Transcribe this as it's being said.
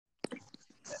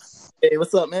Hey,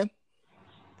 what's up, man?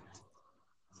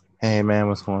 Hey man,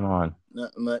 what's going on?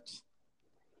 Not much.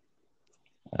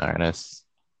 All right,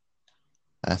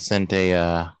 I sent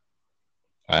I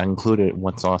included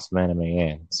what's awesome anime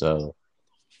in. So,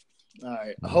 All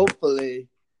right. Hopefully,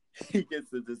 he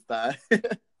gets it this time.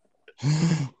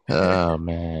 oh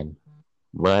man.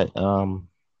 But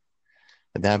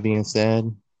with that being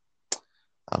said,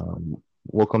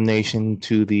 welcome nation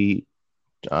to the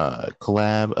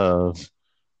collab of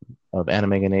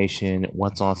Anime Nation,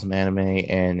 What's Awesome Anime,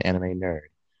 and Anime Nerd.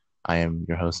 I am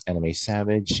your host, Anime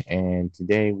Savage, and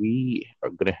today we are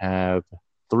going to have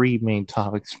three main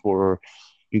topics for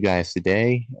you guys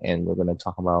today, and we're going to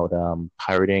talk about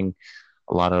pirating.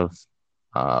 A lot of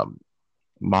um,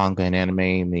 manga and anime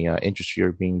in the industry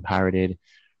are being pirated.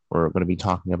 We're going to be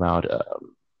talking about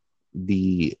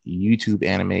the YouTube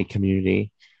anime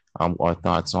community, our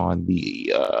thoughts on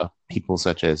the people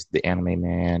such as the Anime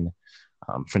Man,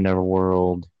 for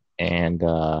Neverworld, and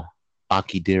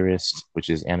Aki Dearest, which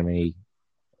is Anime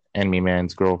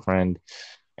Man's girlfriend,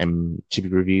 and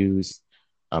Chibi Reviews.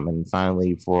 And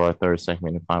finally, for our third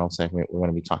segment and final segment, we're going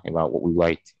to be talking about what we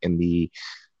liked in the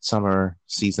summer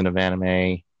season of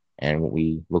anime and what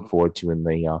we look forward to in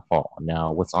the fall.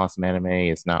 Now, What's Awesome Anime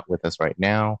is not with us right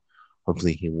now.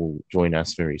 Hopefully, he will join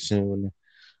us very soon.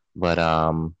 But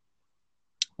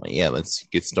yeah, let's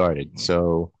get started.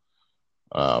 So,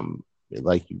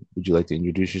 would you like to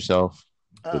introduce yourself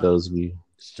for uh, those of you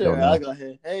who don't sure. I'll know? go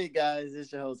ahead. Hey guys,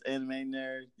 it's your host Anime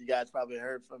Nerd. You guys probably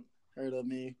heard of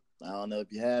me. I don't know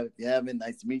if you have. If you haven't,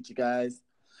 nice to meet you guys.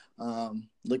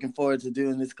 Looking forward to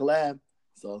doing this collab.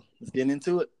 So let's get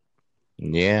into it.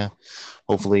 Yeah,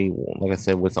 hopefully, like I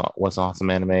said, what's awesome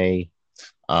anime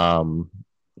um,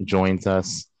 joins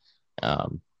us.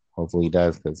 Um, hopefully, he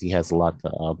does because he has a lot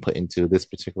to put into this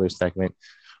particular segment.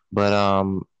 But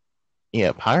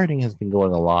yeah, pirating has been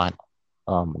going a lot.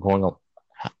 Going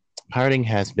pirating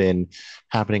has been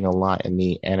happening a lot in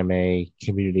the anime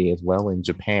community as well in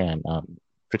Japan.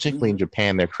 Particularly in Hmm.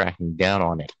 Japan, they're cracking down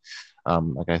on it.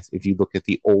 If you look at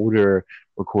the older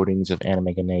recordings of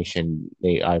Anime Nation,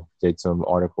 I did some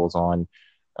articles on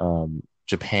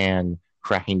Japan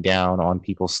cracking down on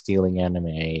people stealing anime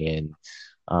and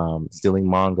stealing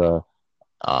manga.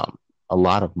 Um, a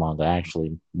lot of manga,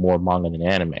 actually, more manga than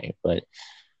anime. But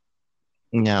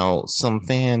now, some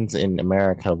fans in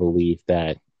America believe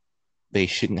that they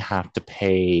shouldn't have to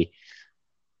pay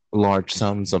large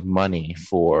sums of money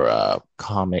for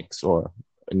comics, or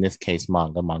in this case,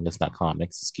 manga. Manga's not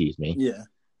comics, excuse me. Yeah.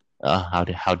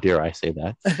 How dare I say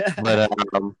that? But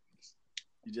um,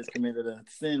 You just committed a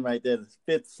sin right there, the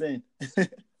fifth sin.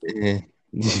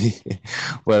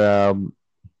 but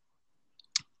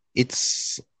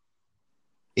it's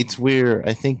it's weird.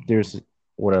 I think there's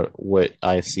what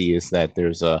I see is that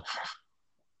there's a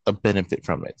benefit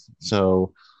from it.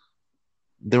 So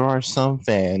there are some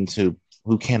fans who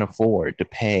can't afford to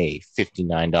pay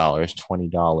 $59,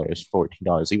 $20,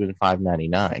 $14, even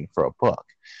 $5.99 for a book.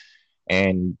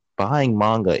 And buying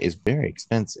manga is very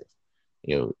expensive.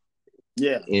 You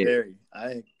Yeah, know, very.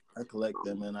 I collect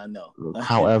them, and I know.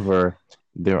 however,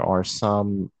 there are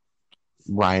some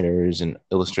writers and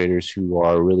illustrators who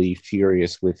are really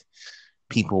furious with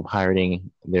people pirating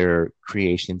their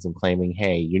creations and claiming,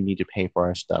 "Hey, you need to pay for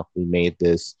our stuff. We made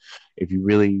this. If you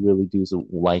really, really do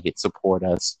like it, support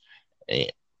us." Eh,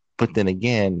 But then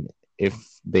again, if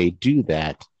they do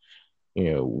that,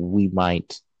 we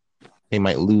might they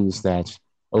might lose that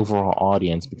overall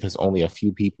audience because only a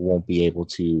few people won't be able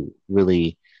to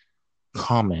really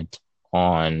comment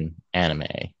on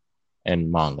anime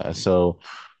and manga. So,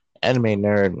 anime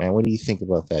nerd, man, what do you think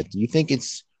about that? Do you think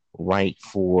it's right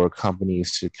for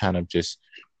companies to kind of just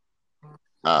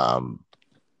um,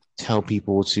 tell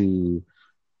people to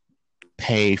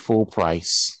pay full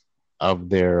price of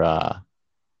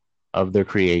their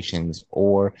creations,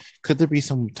 or could there be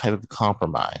some type of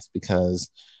compromise? Because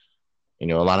a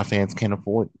lot of fans can't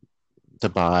afford to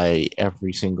buy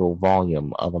every single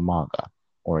volume of a manga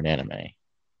or an anime.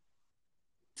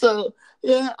 So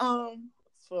yeah, so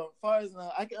as far as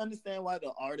I can understand why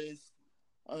the artists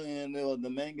and the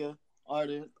manga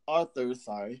authors,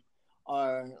 sorry,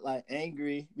 are like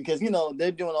angry because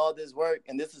they're doing all this work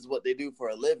and this is what they do for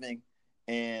a living,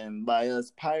 and by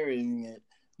us pirating it,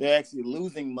 they're actually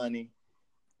losing money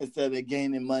instead of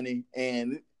gaining money.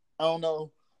 And I don't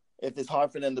know if it's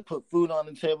hard for them to put food on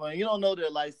the table, and you don't know their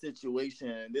life situation.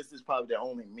 And this is probably their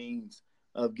only means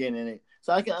of getting it.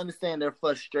 So I can understand their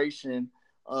frustration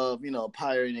of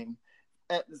pirating.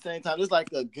 At the same time, there's like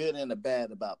a good and a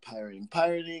bad about pirating.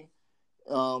 Pirating,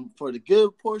 for the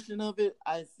good portion of it,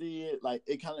 I see it like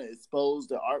it kind of exposed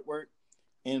the artwork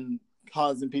and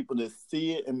causing people to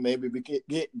see it and maybe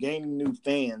gaining new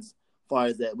fans. As far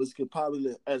as that, which could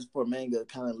probably, as for manga,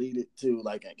 kind of lead it to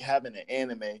like having an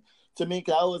anime. To me,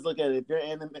 'cause I always look at it,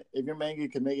 if your manga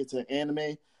can make it to an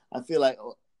anime, I feel like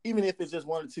even if it's just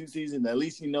 1 or 2 seasons, at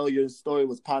least you know your story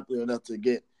was popular enough to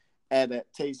get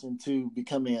adaptation to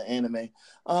becoming an anime.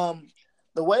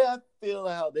 The way I feel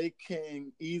how they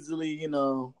can easily,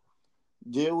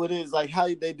 deal with it is like how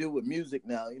they do with music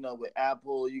now. With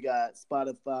Apple, you got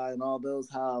Spotify and all those.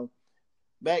 How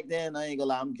back then, I ain't gonna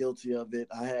lie, I'm guilty of it.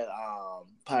 I had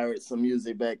pirates some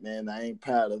music back then. I ain't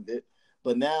proud of it.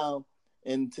 But now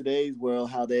in today's world,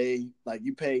 how they like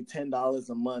you pay $10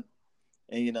 a month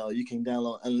and you can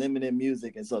download unlimited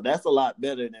music, and so that's a lot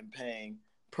better than paying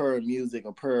per music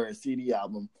or per CD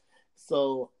album.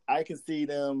 So I can see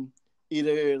them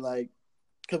either like,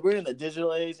 because we're in the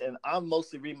digital age, and I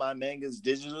mostly read my mangas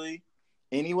digitally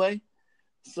anyway.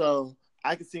 So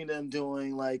I can see them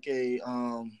doing like a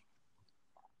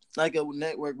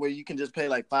network where you can just pay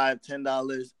like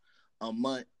 $5-10 a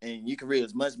month, and you can read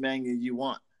as much manga as you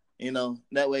want.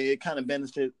 That way it kind of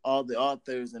benefits all the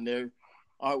authors and their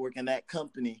artwork and that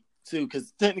company too,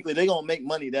 because technically they're gonna make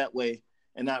money that way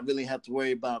and not really have to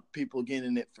worry about people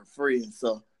getting it for free and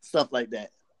so stuff like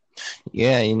that.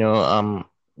 Yeah,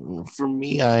 for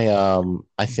me,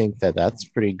 I think that that's a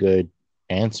pretty good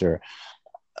answer.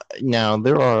 Now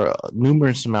there are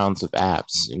numerous amounts of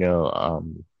apps,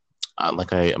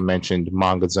 like I mentioned,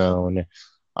 Manga Zone,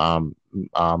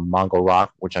 Manga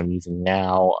Rock, which I'm using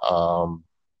now.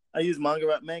 I use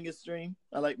Manga Stream.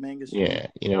 I like Manga Stream.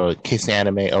 Yeah, Kiss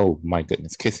Anime. Oh my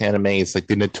goodness, Kiss Anime is like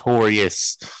the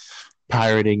notorious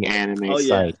pirating anime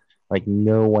site. Like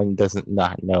no one doesn't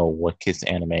not know what Kiss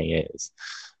Anime is.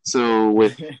 So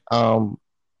with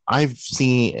I've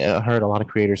heard a lot of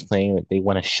creators claim that they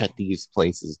want to shut these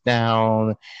places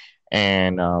down.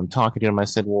 And talking to them, I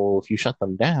said, well, if you shut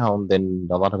them down, then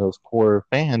a lot of those poor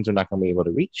fans are not going to be able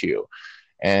to reach you.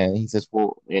 And he says,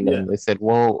 well, and then they said,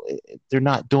 well, they're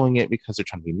not doing it because they're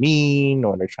trying to be mean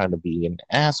or they're trying to be an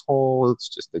asshole. It's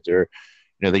just that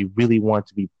they really want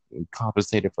to be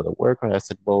compensated for the work. And I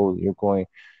said, well, you're going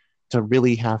to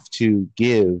really have to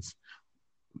give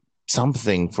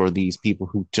something for these people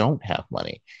who don't have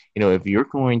money. If you're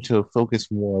going to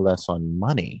focus more or less on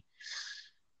money,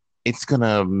 it's going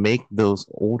to make those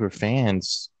older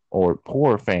fans or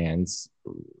poor fans,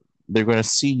 they're going to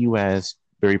see you as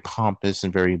very pompous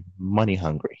and very money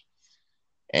hungry.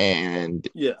 And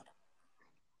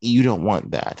you don't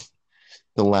want that.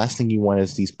 The last thing you want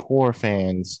is these poor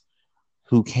fans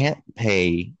who can't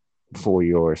pay for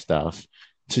your stuff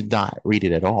to not read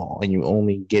it at all. And you're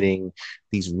only getting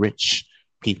these rich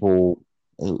people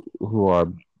who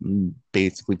are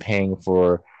basically paying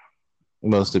for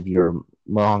most of your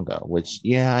manga, which,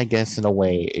 I guess in a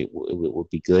way it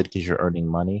would be good because you're earning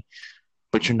money,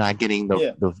 but you're not getting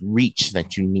the reach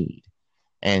that you need.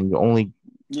 And you're only...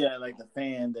 like the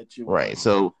fan that you right. Want.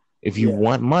 So if you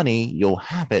want money, you'll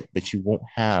have it, but you won't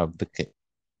have the...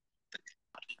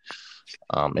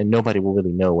 and nobody will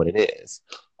really know what it is.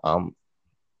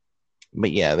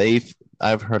 But yeah,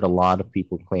 I've heard a lot of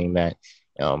people claim that,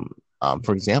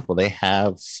 for example, they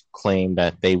have claimed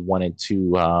that they wanted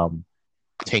to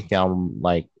take down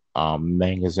like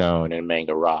Manga Zone and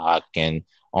Manga Rock and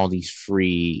all these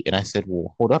free. And I said,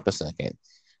 well, hold up a second.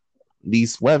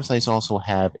 These websites also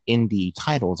have indie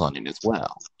titles on it as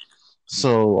well.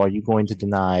 So are you going to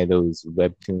deny those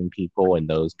webtoon people and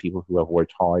those people who have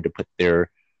worked hard to put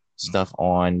their stuff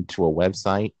on to a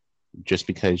website just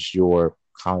because your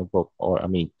comic book,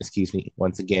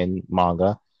 once again,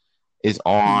 manga is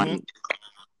on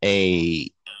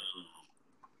a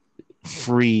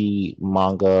free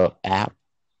manga app?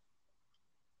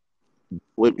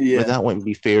 But that wouldn't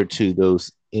be fair to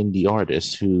those indie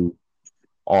artists who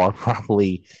are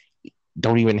probably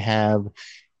don't even have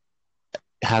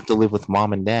to live with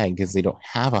mom and dad because they don't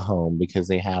have a home because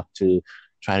they have to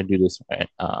try to do this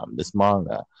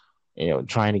manga,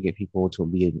 trying to get people to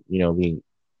be being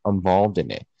involved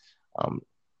in it.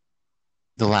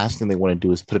 The last thing they want to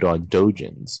do is put it on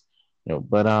dojins,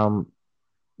 but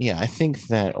I think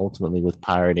that ultimately with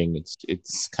pirating,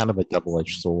 it's kind of a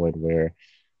double-edged sword where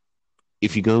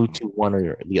if you go to one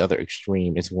or the other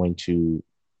extreme, it's going to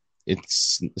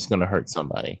hurt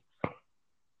somebody.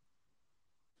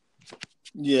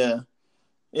 Yeah,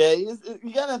 you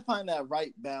gotta find that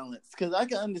right balance because I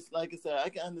can understand. Like I said, I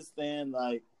can understand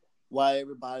like why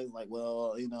everybody's like,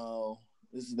 well,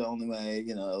 this is the only way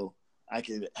I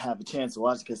could have a chance to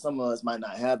watch it because some of us might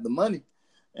not have the money,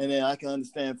 and then I can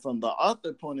understand from the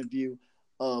author point of view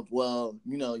of, well,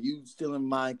 you stealing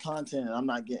my content and I'm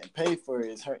not getting paid for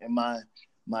it is hurting my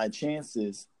my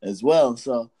chances as well.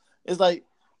 So it's like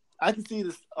I can see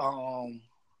this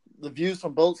the views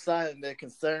from both sides and their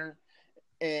concern,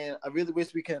 and I really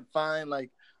wish we can find like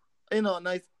a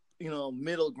nice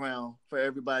middle ground for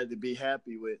everybody to be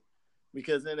happy with,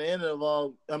 because in the end of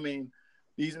all, I mean,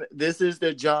 this is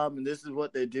their job and this is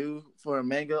what they do for a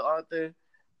manga author,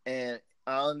 and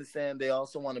I understand they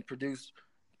also want to produce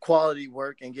quality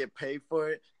work and get paid for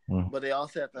it, but they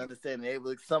also have to understand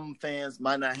some fans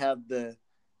might not have the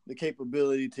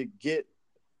capability to get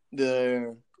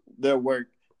their work,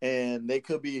 and they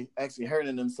could be actually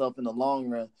hurting themselves in the long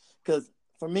run. Because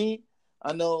for me,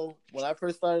 I know when I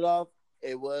first started off,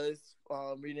 it was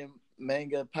reading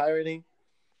manga pirating,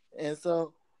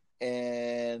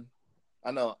 and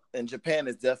I know in Japan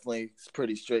it's definitely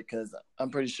pretty strict, because I'm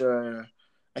pretty sure,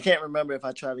 I can't remember if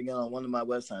I tried to get on one of my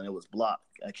websites, it was blocked.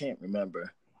 I can't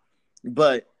remember,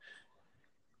 but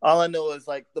all I know is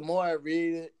like the more I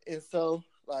read it, and so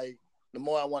like the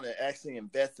more I want to actually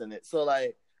invest in it. So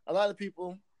like a lot of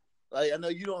people, like I know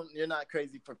you're not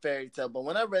crazy for fairy tale, but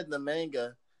when I read the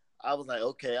manga, I was like,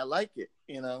 okay, I like it,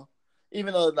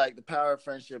 even though like the power of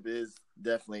friendship is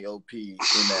definitely OP in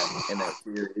that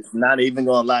series. Not even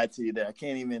gonna lie to you, there I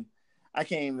can't even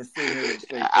sit here with a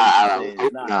straight face and say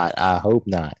it's not. I hope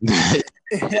not.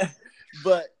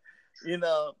 But in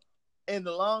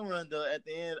the long run though, at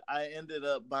the end I ended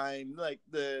up buying like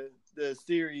the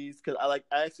series, because I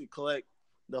actually collect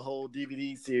the whole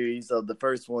DVD series of the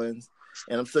first ones,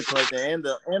 and I'm still collecting and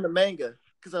the manga,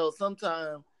 because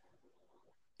sometimes,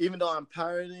 even though I'm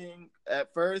pirating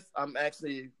at first, I'm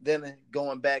actually then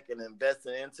going back and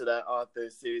investing into that author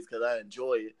series because I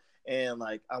enjoy it, and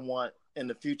like I want in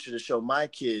the future to show my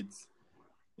kids,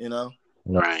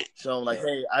 right? Show them like,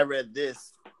 hey, I read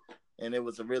this, and it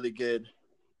was a really good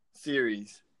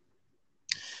series.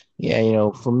 Yeah,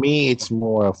 for me, it's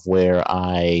more of where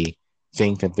I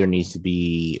think that there needs to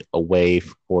be a way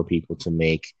for people to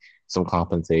make some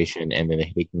compensation, and then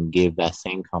they can give that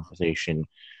same compensation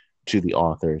to the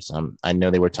authors. I know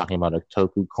they were talking about a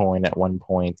Toku coin at one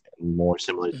point, more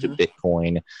similar to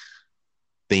Bitcoin.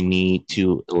 They need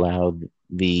to allow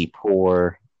the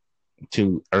poor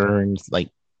to earn like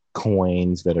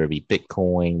coins, whether it be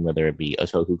Bitcoin, whether it be a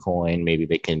Toku coin. Maybe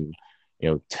they can,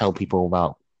 tell people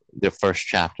about their first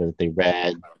chapter that they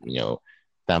read.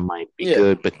 That might be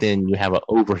good, but then you have an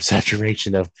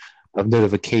oversaturation of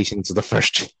notifications of the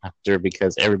first chapter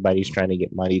because everybody's trying to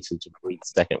get money to read the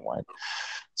second one.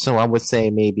 So I would say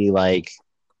maybe like,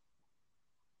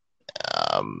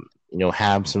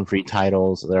 have some free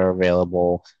titles that are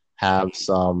available, have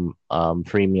some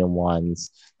premium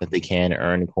ones that they can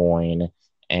earn coin,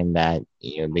 and that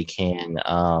they can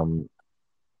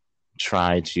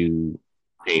try to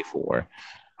pay for.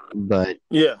 But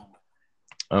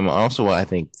also, I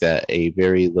think that a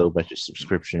very low budget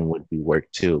subscription would be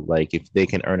work too. Like if they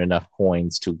can earn enough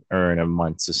coins to earn a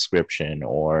month subscription,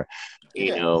 or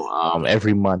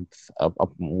every month,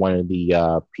 one of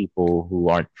the people who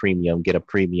aren't premium get a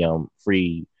premium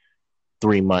free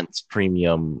 3 months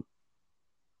premium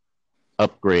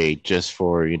upgrade just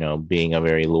for being a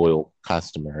very loyal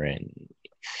customer. And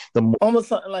almost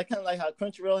something like kind of like how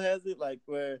Crunchyroll has it, like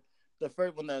where the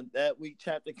first when that week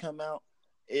chapter come out,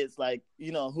 it's like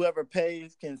whoever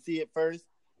pays can see it first,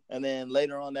 and then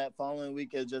later on that following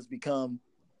week it just become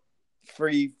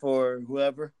free for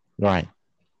whoever. Right.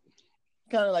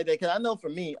 Kind of like that, because I know for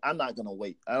me, I'm not gonna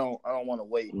wait. I don't want to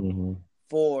wait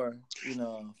for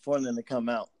for them to come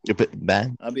out. But that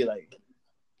I'll be like,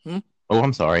 Oh,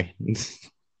 I'm sorry.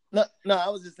 No, I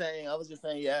was just saying.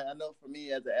 Yeah, I know for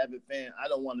me as an avid fan, I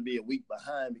don't want to be a week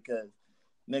behind, because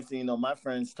next thing you know, my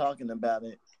friend's talking about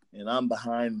it, and I'm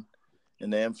behind in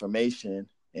the information,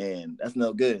 and that's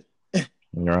no good.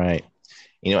 Right.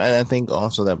 And I think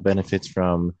also that benefits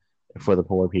for the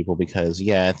poor people, because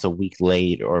it's a week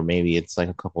late, or maybe it's like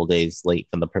a couple days late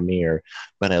from the premiere,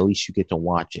 but at least you get to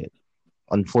watch it.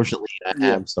 Unfortunately, I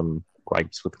have some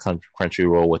gripes with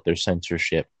Crunchyroll with their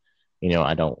censorship.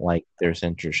 I don't like their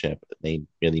censorship. They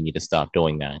really need to stop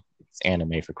doing that. It's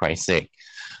anime, for Christ's sake.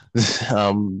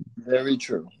 Very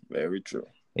true. Very true.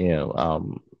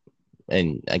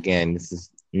 And again, this is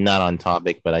not on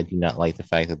topic, but I do not like the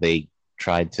fact that they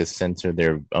tried to censor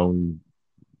their own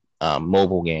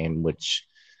mobile game, which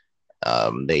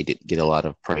they did get a lot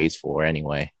of praise for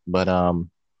anyway. But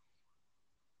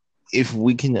if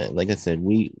we can, like I said,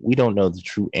 we don't know the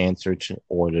true answer to,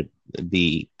 or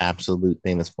the absolute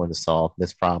thing that's going to solve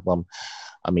this problem.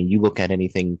 I mean, you look at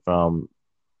anything from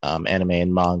anime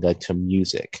and manga to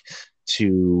music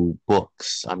to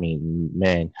books. I mean,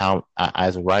 man,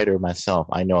 as a writer myself,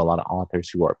 I know a lot of authors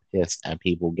who are pissed at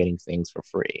people getting things for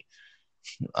free.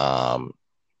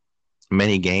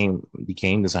 many game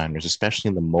designers, especially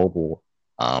in the mobile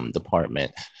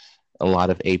department, a lot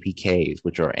of APKs,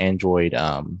 which are Android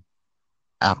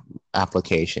app-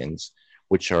 applications,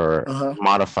 which are Uh-huh.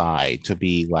 modified to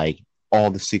be like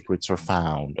all the secrets are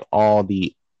found, all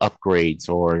the upgrades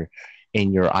are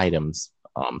in your items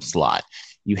slot.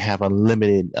 You have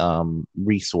unlimited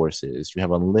resources. You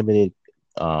have unlimited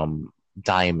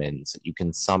diamonds. You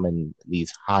can summon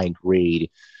these high grade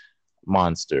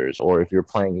monsters. Or if you're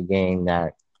playing a game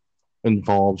that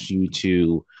involves you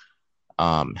to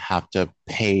have to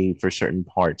pay for certain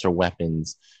parts or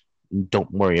weapons,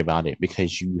 don't worry about it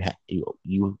because you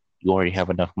already have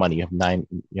enough money. You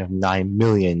have 9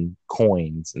 million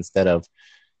coins instead of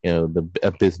the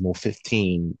abysmal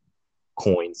 15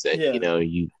 coins that Yeah.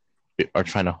 you are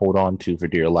trying to hold on to for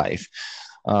dear life.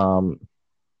 Um,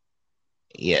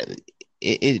 yeah,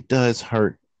 it does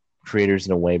hurt creators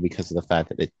in a way because of the fact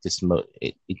that it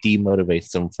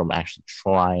demotivates them from actually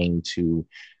trying to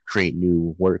create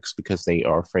new works because they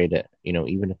are afraid that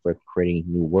even if we're creating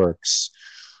new works,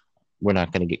 we're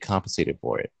not going to get compensated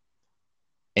for it.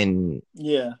 And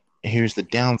Yeah. here's the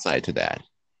downside to that.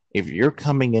 If you're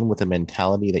coming in with a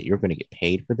mentality that you're going to get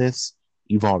paid for this,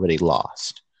 you've already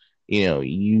lost.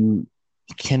 You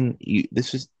can you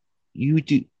this is you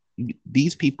do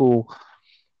these people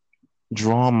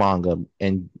draw manga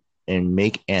and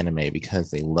make anime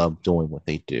because they love doing what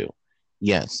they do.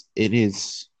 Yes, it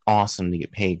is awesome to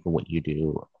get paid for what you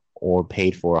do or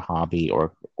paid for a hobby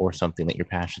or something that you're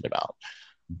passionate about.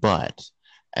 But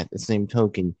at the same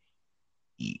token,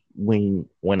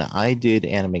 when I did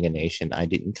Anime Nation, I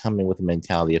didn't come in with a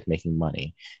mentality of making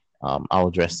money. I'll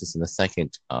address this in the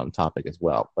second topic as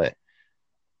well, but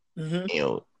Mm-hmm. you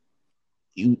know,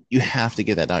 you have to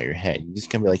get that out of your head. You just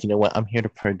can be like, you know what, I'm here to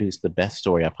produce the best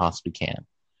story I possibly can.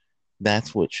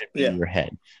 That's what should be in Yeah. your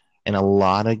head. And a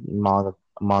lot of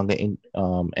and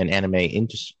anime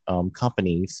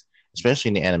companies, especially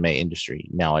in the anime industry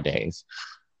nowadays,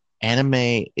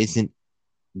 anime isn't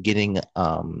getting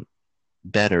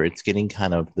better. It's getting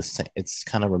kind of the same. It's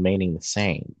kind of remaining the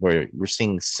same. Where we're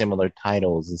seeing similar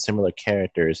titles and similar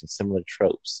characters and similar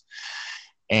tropes.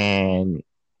 And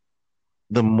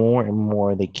the more and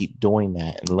more they keep doing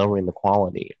that and lowering the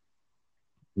quality,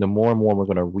 the more and more we're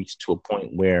going to reach to a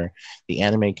point where the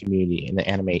anime community and the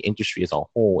anime industry as a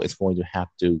whole is going to have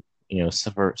to,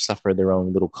 suffer their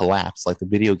own little collapse, like the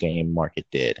video game market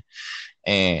did,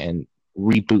 and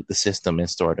reboot the system and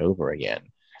start over again.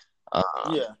 Um,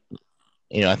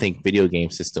 Yeah. I think video game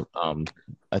system.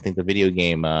 I think the video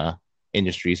game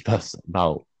industry is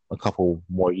about a couple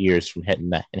more years from heading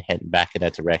back in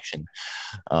that direction.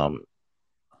 Um,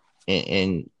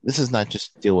 and this is not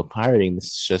just to deal with pirating. This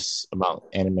is just about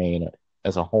anime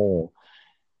as a whole.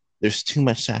 There's too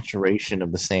much saturation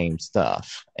of the same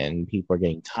stuff, and people are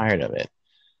getting tired of it.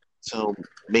 So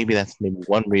maybe that's maybe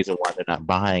one reason why they're not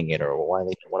buying it or why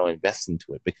they don't want to invest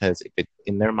into it. Because if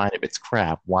in their mind, if it's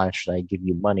crap, why should I give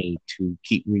you money to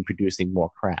keep reproducing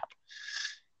more crap?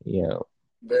 You know,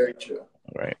 Very true.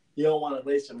 right, You don't want to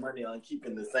waste your money on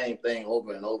keeping the same thing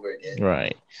over and over again.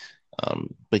 right.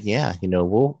 But yeah,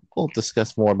 we'll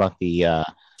discuss more about the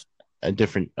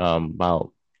different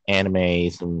about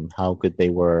animes and how good they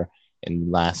were in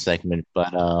the last segment.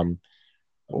 But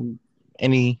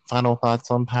any final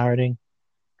thoughts on pirating?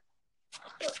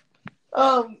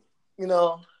 Um, you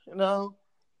know, you know,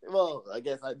 well, I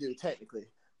guess I do technically.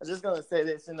 I'm just gonna say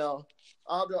this,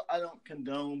 although I don't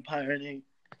condone pirating,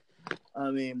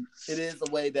 I mean, it is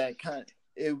a way that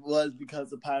it was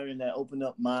because of pirating that opened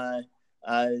up my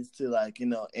eyes to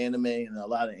anime and a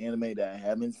lot of anime that I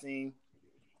haven't seen.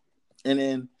 And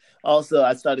then also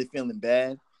I started feeling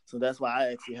bad. So that's why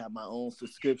I actually have my own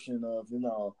subscription of,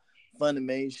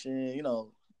 Funimation,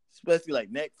 especially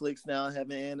like Netflix now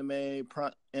having anime,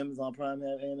 Amazon Prime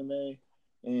have anime,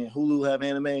 and Hulu have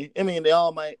anime. I mean, they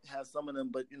all might have some of them,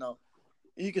 but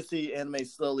you can see anime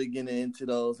slowly getting into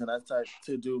those, and I start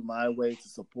to do my way to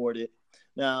support it.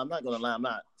 Now, I'm not gonna lie, I'm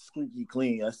not squeaky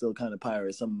clean. I still kind of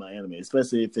pirate some of my anime,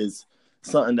 especially if it's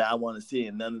something that I want to see,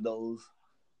 and none of those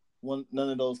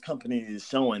companies is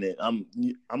showing it. I'm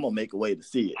gonna make a way to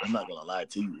see it. I'm not gonna lie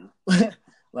to you.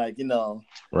 Like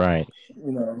Right.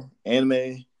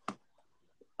 Anime.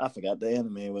 I forgot the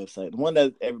anime website, the one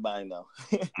that everybody know.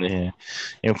 Yeah.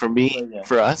 And for me, But yeah,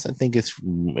 for us, I think it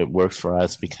works for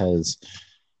us because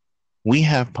we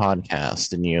have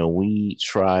podcasts and we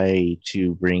try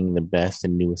to bring the best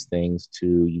and newest things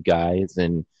to you guys.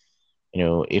 And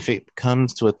if it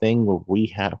comes to a thing where we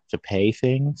have to pay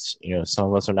things, some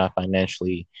of us are not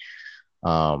financially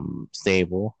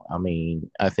stable. I mean,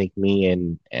 I think me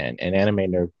and Anime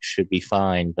Nerd should be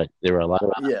fine, but there are a lot of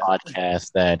other yeah,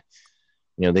 podcasts that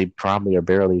they probably are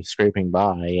barely scraping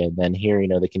by, and then here,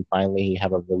 they can finally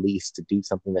have a release to do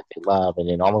something that they love, and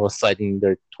then all of a sudden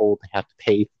they're told they have to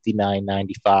pay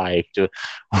 $59.95 to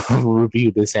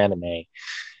review this anime,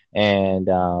 and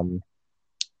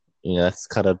that's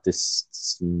kind of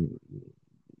this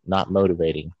not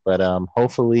motivating. But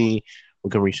hopefully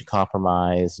we can reach a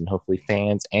compromise, and hopefully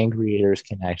fans and creators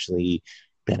can actually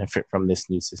benefit from this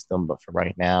new system. But for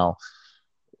right now,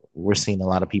 we're seeing a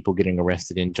lot of people getting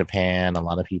arrested in Japan, a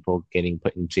lot of people getting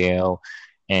put in jail,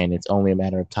 and it's only a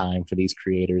matter of time for these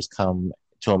creators come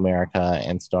to America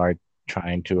and start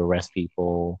trying to arrest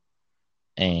people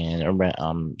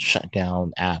and shut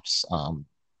down apps.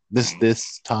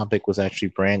 This topic was actually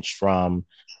branched from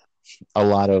a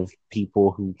lot of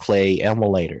people who play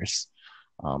emulators.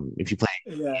 If you play,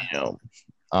 Yeah.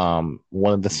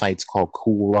 One of the sites called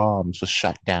Cool ROMs was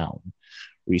shut down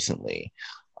recently.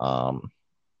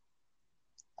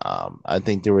 I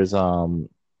think there was another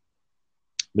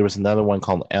one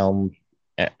called Elmanice.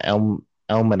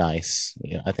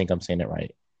 Yeah, I think I'm saying it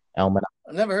right. I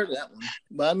never heard of that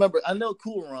one, but I know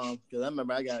Cool ROM because I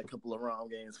remember I got a couple of ROM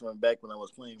games from back when I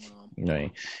was playing ROM.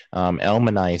 Right.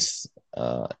 Elmanice,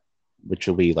 which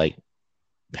will be like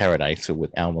Paradise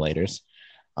with emulators.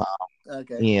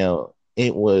 Okay.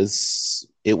 It was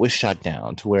shut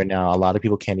down to where now a lot of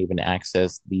people can't even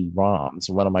access the ROMs.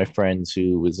 One of my friends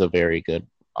who is a very good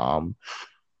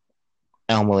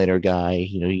emulator guy,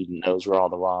 he knows where all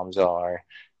the ROMs are.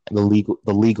 The legal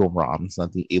ROMs,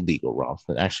 not the illegal ROMs,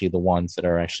 but actually the ones that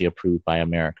are actually approved by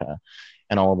America.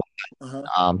 And all of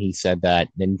that. He said that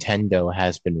Nintendo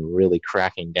has been really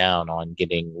cracking down on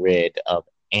getting rid of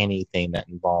anything that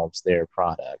involves their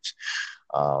product.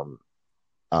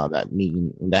 That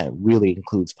really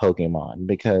includes Pokemon,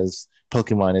 because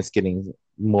Pokemon is getting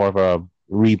more of a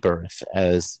rebirth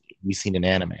as we've seen in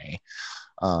anime.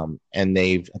 And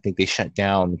I think they shut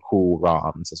down Cool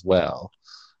ROMs as well.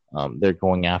 They're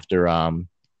going after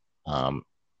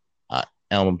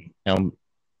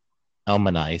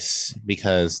Elmanice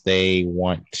because they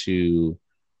want to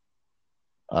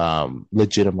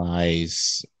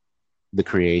legitimize the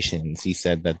creations. He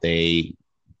said that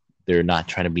they're not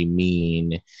trying to be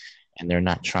mean and they're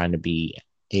not trying to be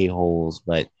a-holes,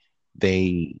 but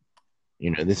this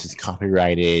is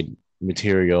copyrighted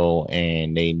material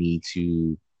and they need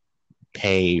to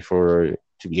pay to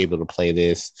be able to play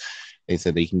this. They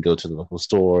said they can go to the local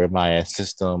store and buy a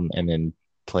system and then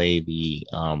play the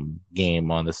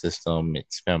game on the system.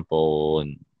 It's simple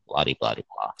and blah blah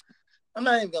blah. I'm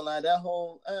not even gonna lie. That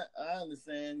whole I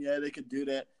understand. Yeah, they could do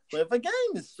that. But if a game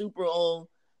is super old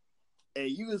and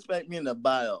you expect me to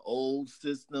buy an old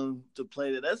system to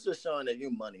play that, that's just showing that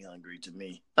you're money hungry to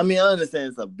me. I mean, I understand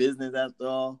it's a business after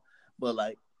all, but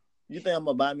like, you think I'm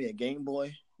gonna buy me a Game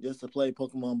Boy just to play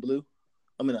Pokemon Blue?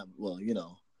 I mean,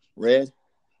 Red,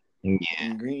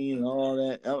 and Green, and all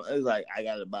that. It's like I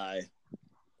gotta buy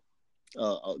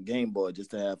a Game Boy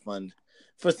just to have fun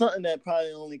for something that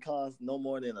probably only costs no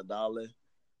more than $1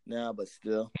 now, but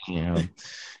still. I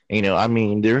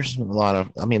mean, there's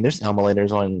there's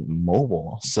emulators on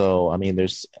mobile. So, I mean,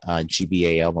 there's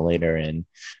GBA emulator, and,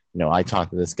 I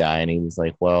talked to this guy and he was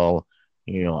like, well,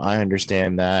 I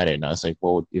understand that. And I was like,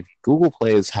 well, if Google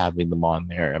Play is having them on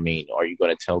there, I mean, are you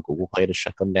going to tell Google Play to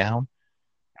shut them down?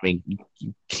 I mean,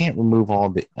 you can't remove all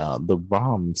the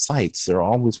ROM sites. There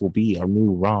always will be a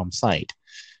new ROM site.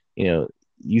 You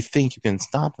think you can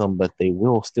stop them, but they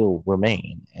will still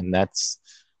remain. And I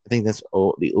think that's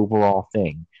the overall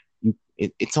thing.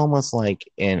 It's almost like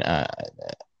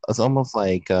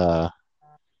like a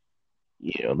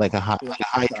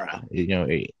Hydra.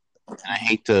 I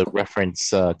hate to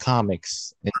reference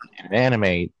comics in an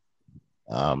anime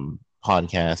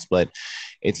podcast, but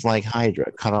it's like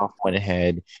Hydra. Cut off one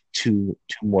head, two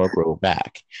more grow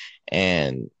back,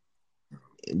 and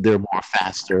they're more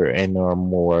faster and they're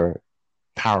more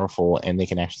powerful, and they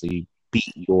can actually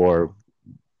beat your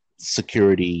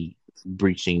security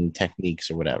breaching techniques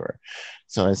or whatever.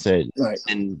 So I said, right.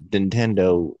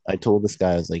 Nintendo, I told this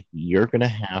guy, I was like, you're going to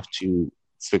have to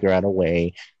figure out a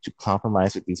way to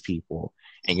compromise with these people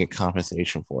and get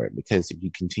compensation for it. Because if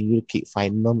you continue to keep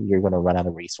fighting them, you're going to run out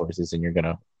of resources and you're going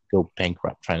to go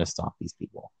bankrupt trying to stop these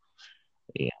people.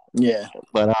 Yeah.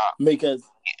 But because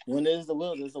when there's a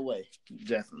will, there's a way.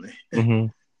 Definitely. Mm-hmm.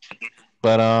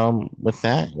 But with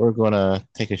that, we're gonna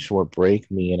take a short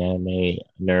break. Me and Anime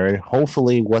Nerd.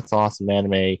 Hopefully, What's Awesome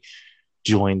Anime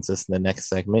joins us in the next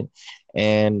segment.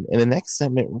 And in the next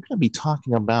segment, we're gonna be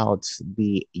talking about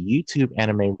the YouTube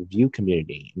anime review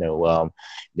community. The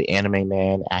Anime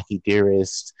Man, Aki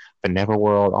Dearest, the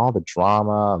Neverworld, all the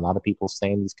drama. A lot of people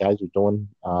saying these guys are doing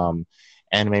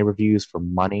anime reviews for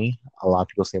money. A lot of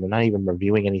people say they're not even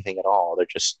reviewing anything at all. They're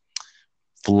just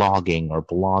vlogging or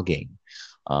blogging.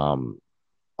 Um,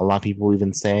 a lot of people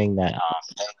even saying that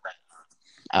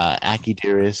Aki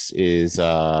Dearest is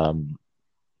only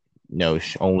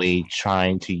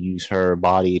trying to use her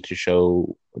body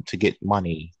to get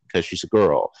money because she's a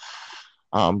girl.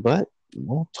 But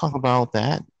we'll talk about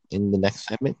that in the next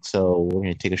segment. So we're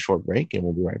going to take a short break and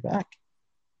we'll be right back.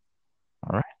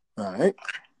 All right. All right.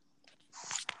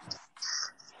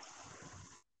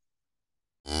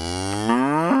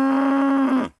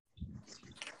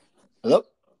 Hello.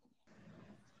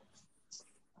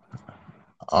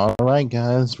 All right,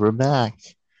 guys, we're back.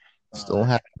 Still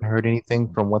haven't heard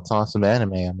anything from What's Awesome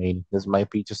Anime. I mean, this might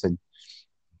be just a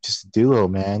duo,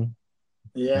 man.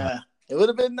 Yeah, it would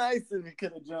have been nice if he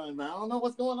could have joined, but I don't know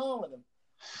what's going on with him.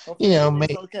 Hopefully,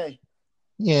 it's okay.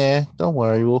 Yeah, don't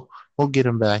worry. We'll get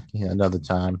him back another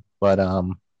time. But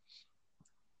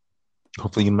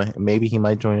hopefully, maybe he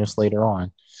might join us later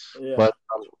on. Yeah. But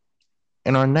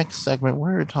in our next segment,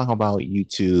 we're talking about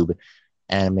YouTube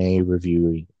anime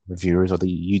reviewers or the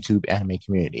YouTube anime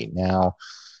community. Now,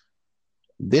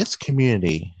 this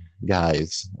community,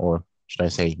 guys, or should I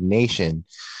say nation,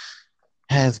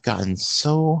 has gotten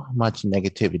so much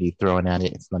negativity thrown at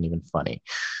it, it's not even funny.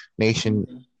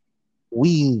 Nation,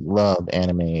 we love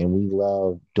anime and we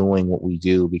love doing what we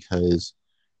do because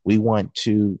we want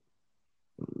to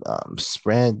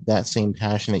spread that same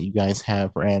passion that you guys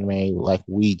have for anime like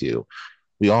we do.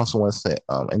 We also want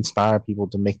to inspire people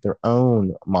to make their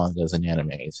own mangas and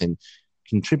animes and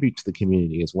contribute to the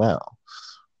community as well.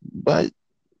 But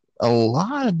a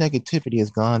lot of negativity has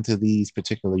gone to these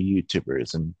particular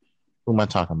YouTubers, and who am I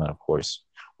talking about? Of course,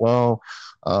 well,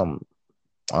 Anime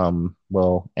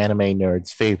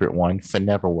Nerd's favorite one,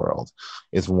 Neverworld,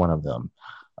 is one of them.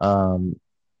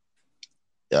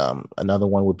 Another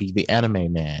one would be the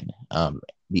Anime Man.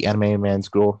 The Anime Man's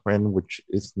girlfriend, which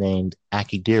is named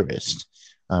Aki Dearest.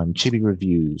 Chibi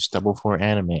Reviews, Double Four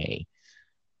Anime.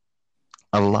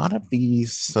 A lot of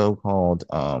these so-called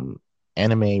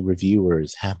anime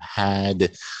reviewers have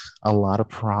had a lot of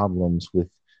problems with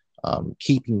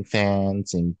keeping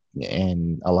fans, and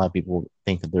a lot of people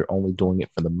think that they're only doing it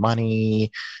for the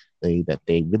money, that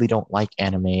they really don't like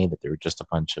anime, that they're just a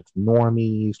bunch of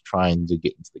normies trying to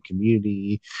get into the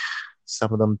community.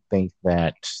 Some of them think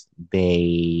that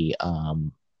they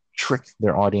trick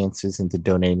their audiences into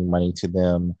donating money to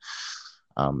them.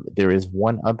 There is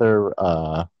one other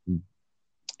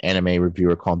anime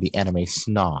reviewer called the Anime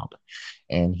Snob,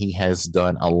 and he has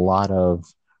done a lot of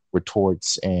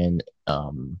retorts and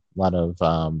a lot of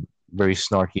very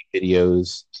snarky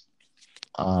videos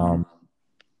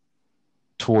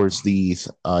towards these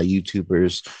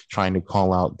YouTubers, trying to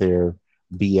call out their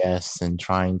BS and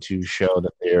trying to show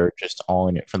that they're just all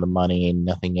in it for the money and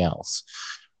nothing else.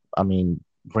 I mean,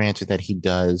 granted that he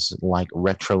does like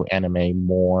retro anime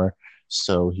more,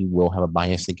 so he will have a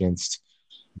bias against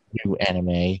new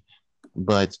anime,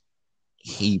 but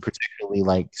he particularly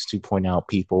likes to point out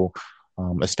people,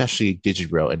 especially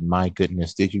Digibro. And my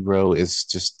goodness, Digibro is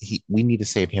just, we need to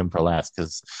save him for last,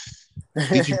 because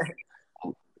Digibro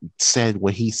said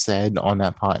what he said on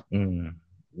that pot.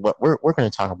 But we're going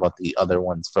to talk about the other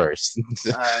ones first.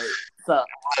 All right.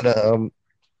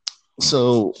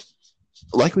 So,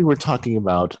 like we were talking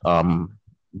about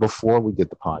before we did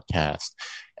the podcast,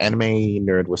 Anime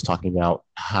Nerd was talking about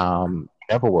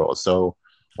Neverworld. So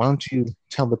why don't you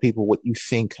tell the people what you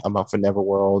think about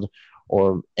Neverworld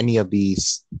or any of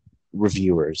these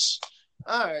reviewers?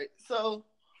 All right. So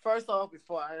first off,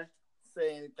 before I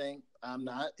say anything, I'm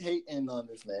not hating on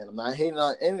this man. I'm not hating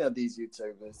on any of these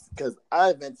YouTubers, because I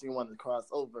eventually want to cross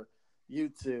over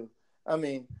YouTube. I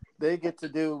mean, they get to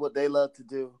do what they love to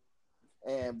do,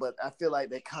 but I feel like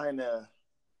they kind of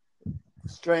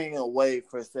straying away,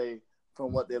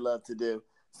 from what they love to do.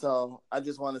 So I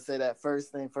just want to say that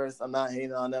first thing first. I'm not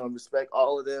hating on them. I respect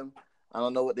all of them. I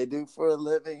don't know what they do for a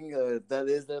living, or if that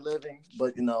is their living,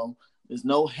 but there's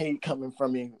no hate coming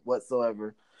from me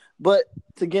whatsoever. But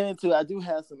to get into, I do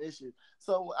have some issues.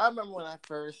 So I remember when I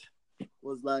first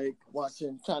was like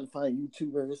trying to find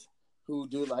YouTubers who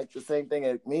do like the same thing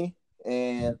as me,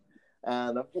 and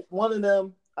one of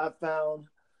them I found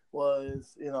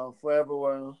was Forever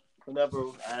World. Whenever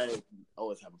I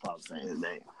always have a problem saying his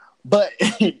name, but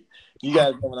you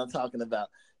guys know what I'm talking about.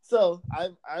 So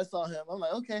I saw him. I'm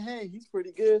like, okay, hey, he's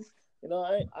pretty good.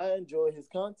 I enjoy his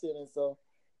content,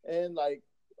 and like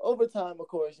over time, of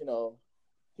course,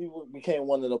 he became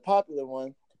one of the popular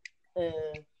ones,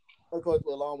 and of course,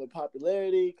 along with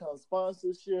popularity comes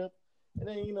sponsorship, and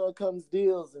then comes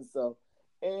deals and stuff.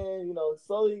 And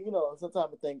slowly,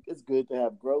 sometimes I think it's good to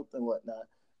have growth and whatnot.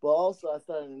 But also, I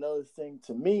started to notice thing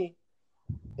to me,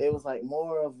 it was like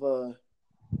more of a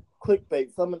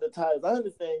clickbait. Some of the titles, I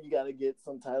understand you got to get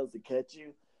some titles to catch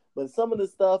you, but some of the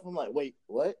stuff, I'm like, wait,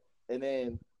 what? And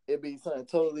then it'd be something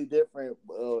totally different,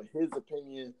 his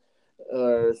opinion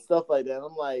or stuff like that.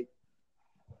 I'm like,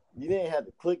 you didn't have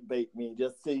to clickbait me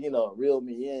just to reel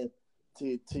me in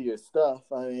to your stuff.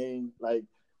 I mean, like,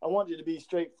 I want you to be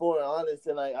straightforward and honest,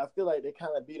 and like I feel like they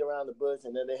kind of beat around the bush,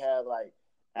 and then they have like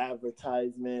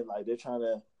advertisement, like they're trying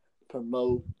to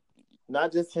promote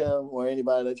not just him or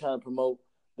anybody. They're trying to promote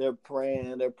their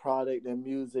brand, their product, their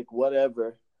music,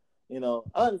 whatever. I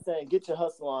understand, get your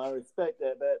hustle on. I respect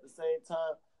that, but at the same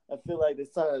time, I feel like they're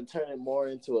starting to turn it more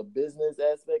into a business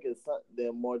aspect. It's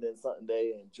something more than something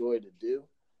they enjoy to do.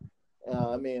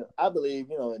 I mean, I believe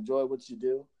enjoy what you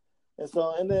do, and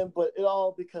so and then, but it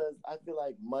all because I feel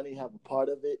like money have a part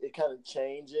of it. It kind of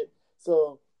change it.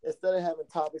 So instead of having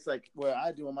topics like where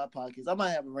I do on my podcast, I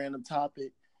might have a random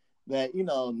topic that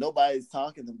nobody's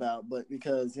talking about, but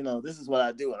because this is what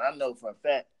I do, and I know for a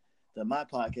fact that my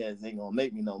podcast ain't gonna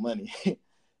make me no money.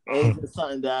 It's just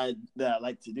something that I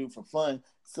like to do for fun.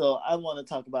 So I want to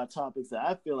talk about topics that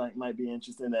I feel like might be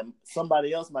interesting, that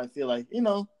somebody else might feel like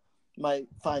might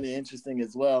find it interesting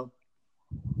as well.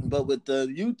 But with the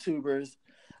YouTubers,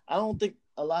 I don't think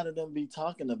a lot of them be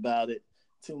talking about it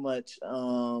too much.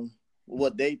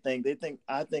 What they think,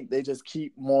 I think they just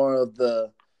keep more of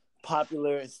the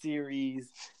popular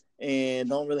series and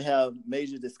don't really have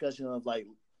major discussion of like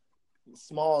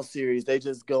small series. They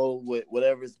just go with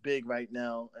whatever's big right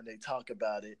now and they talk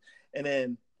about it. And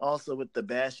then also with the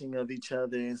bashing of each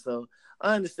other. And so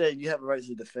I understand you have a right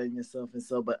to defend yourself and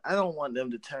so, but I don't want them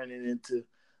to turn it into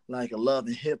like a love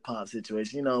and hip hop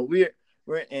situation.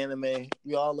 We're anime.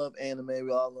 We all love anime.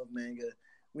 We all love manga.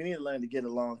 We need to learn to get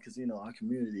along because our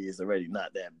community is already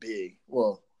not that big.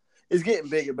 Well, it's getting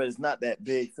bigger, but it's not that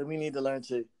big. So we need to learn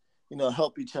to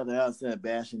help each other out instead of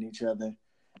bashing each other.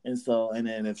 And so, and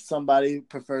then if somebody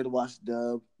prefer to watch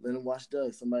dub, let them watch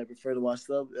dub. Somebody prefer to watch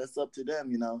sub, that's up to them.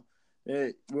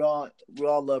 We're all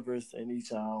lovers in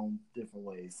each our own different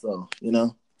ways. So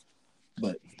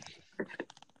but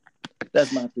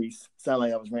that's my piece. Sound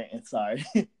like I was ranting. Sorry.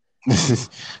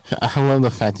 I love the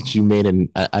fact that you made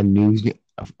a new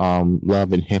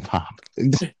love and hip hop.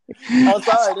 I'm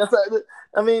sorry.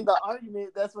 I mean, the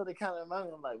argument. That's what it kind of reminded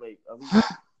me. I'm like, wait,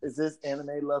 is this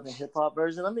anime love and hip hop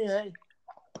version? I mean, hey,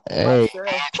 Hey,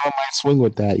 I might swing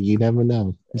with that. You never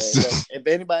know. Hey, look, if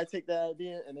anybody take that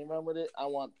idea and they run with it, I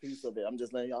want a piece of it. I'm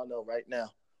just letting y'all know right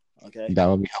now. Okay. That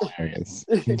would be hilarious.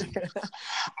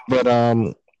 But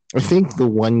I think the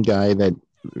one guy that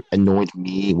annoyed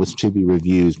me was Chibi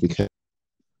Reviews because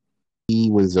he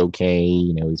was okay.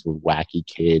 He's a wacky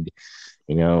kid.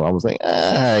 I was like,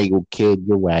 you kid,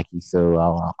 you're wacky. So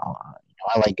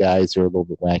I like guys who are a little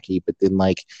bit wacky. But then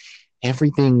like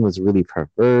everything was really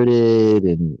perverted,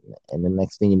 and the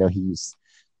next thing you know, he's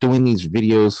doing these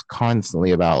videos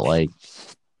constantly about like,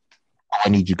 I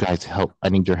need you guys to help. I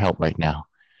need your help right now.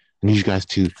 I need you guys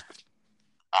to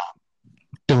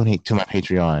donate to my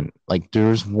Patreon. Like,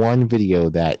 there's one video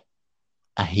that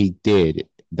he did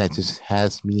that just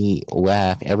has me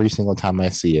laugh every single time I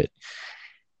see it.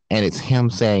 And it's him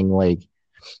saying, like,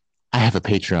 I have a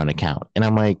Patreon account. And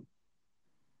I'm like,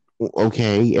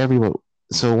 okay, everyone,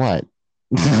 so what?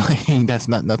 Like, that's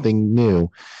nothing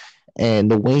new. And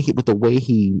the way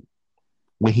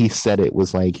he said it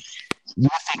was like, you're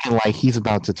thinking like he's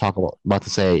about to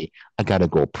say, I gotta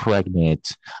go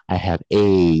pregnant, I have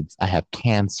AIDS, I have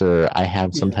cancer, I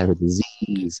have some type of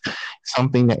disease,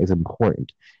 something that is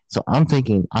important. So I'm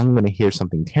thinking I'm gonna hear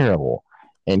something terrible.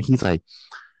 And he's like,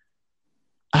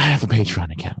 I have a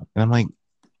Patreon account. And I'm like,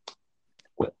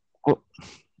 what?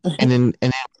 And then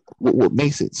what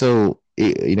makes it so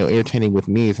entertaining with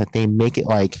me is that they make it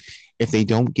like if they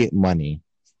don't get money,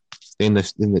 then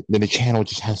the channel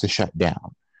just has to shut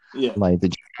down. Yeah. Like the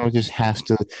channel just has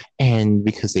to end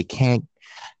because they can't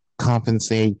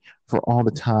compensate for all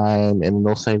the time, and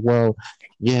they'll say, well,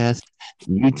 yes,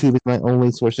 YouTube is my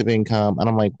only source of income. And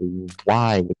I'm like,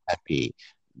 why would that be?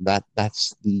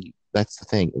 That's the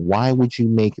thing. Why would you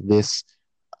make this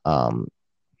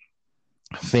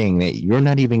thing that you're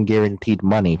not even guaranteed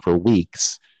money for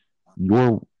weeks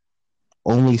your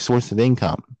only source of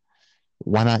income?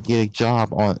 Why not get a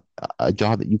job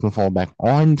that you can fall back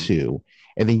onto,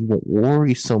 and then you won't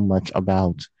worry so much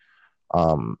about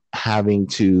having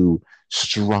to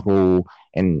struggle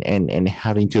and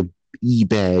having to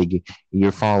e-beg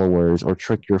your followers or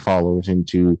trick your followers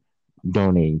into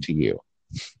donating to you.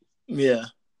 Yeah.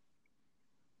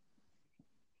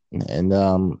 And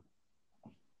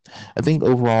I think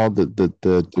overall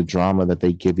the drama that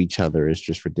they give each other is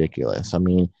just ridiculous. I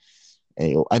mean,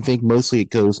 I think mostly it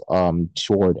goes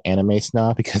toward Anime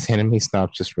Snob because Anime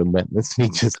Snob just relentless. He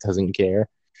just doesn't care.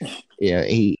 Yeah,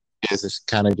 he just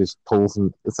kind of just pulls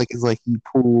them. It's like he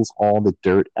pulls all the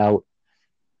dirt out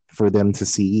for them to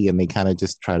see, and they kind of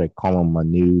just try to call him a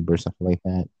noob or something like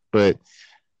that. But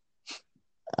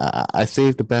I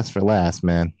saved the best for last,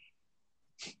 man.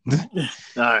 All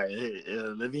right,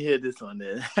 let me hear this one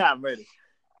then. I'm ready.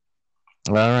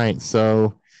 All right,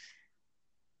 so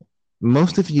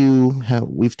most of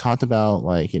we've talked about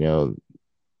like them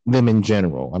in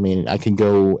general. I mean, I can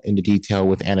go into detail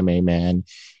with Anime Man.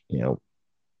 You know,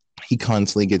 he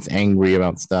constantly gets angry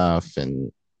about stuff,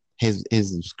 and his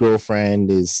girlfriend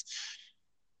is.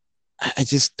 I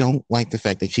just don't like the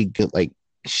fact that she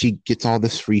gets all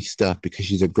this free stuff because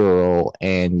she's a girl,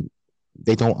 and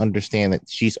they don't understand that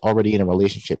she's already in a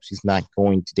relationship. She's not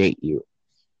going to date you.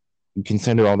 You can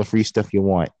send her all the free stuff you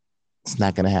want. It's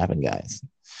not going to happen, guys.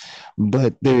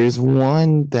 But there's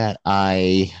one that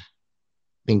I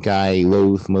think I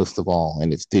loathe most of all,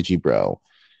 and it's Digibro.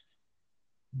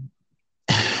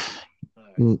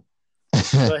 Right.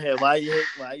 Go ahead. Why you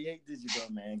hate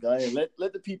Digibro, man? Go ahead.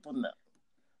 Let the people know.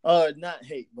 Not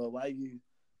hate, but why you're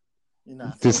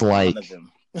not dislike of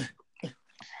him.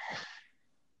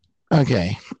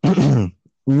 Okay.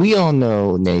 We all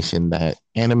know, Nation, that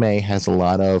anime has a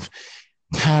lot of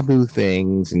taboo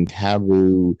things and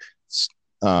taboo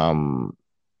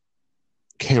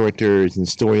characters and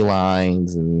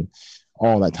storylines and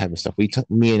all that type of stuff.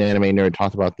 Me and Anime Nerd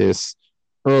talked about this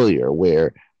earlier,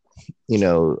 where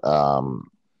there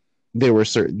were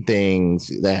certain things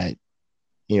that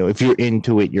if you're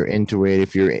into it, you're into it.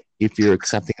 If you're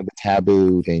accepting of the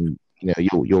taboo, then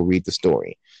you'll read the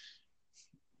story.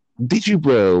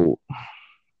 Digibro,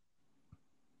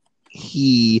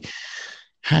 he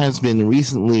has been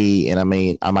recently, and I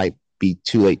mean, I might be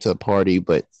too late to the party,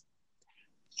 but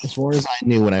as far as I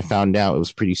knew when I found out, it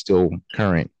was pretty still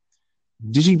current.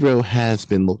 Digibro has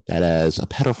been looked at as a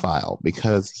pedophile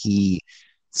because he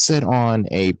said on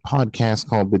a podcast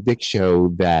called The Dick Show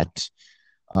that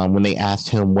when they asked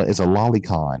him what is a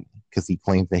lolicon, because he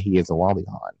claims that he is a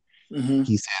lolicon,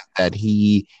 he said that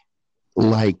he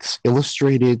likes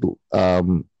illustrated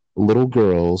little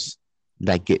girls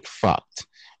that get fucked.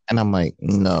 And I'm like,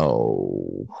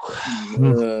 no.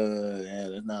 Yeah,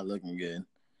 that's not looking good.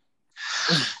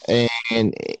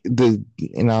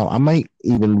 And I might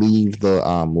even leave the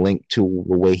link to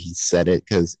the way he said it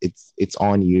because it's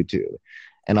on YouTube,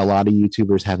 and a lot of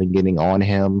YouTubers have been getting on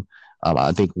him.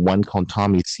 I think one called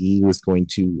Tommy C was going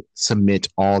to submit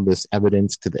all this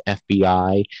evidence to the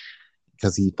FBI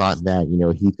because he thought that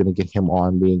he's going to get him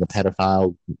on being a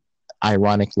pedophile.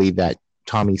 Ironically, that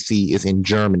Tommy C is in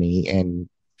Germany and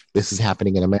this is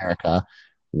happening in America.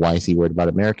 Why is he worried about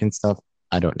American stuff?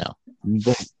 I don't know.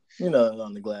 But,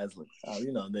 on the glass,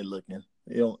 they're looking.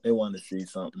 They want to see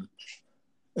something.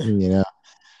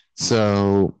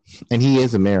 So, and he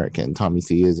is American. Tommy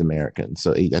C is American.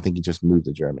 So I think he just moved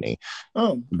to Germany.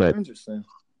 Oh, but interesting.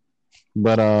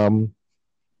 But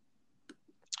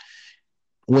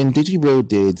when Digibro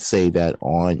did say that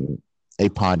on a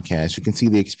podcast, you can see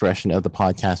the expression of the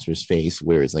podcaster's face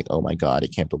where it's like, oh my God, I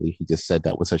can't believe he just said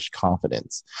that with such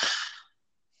confidence.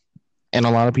 And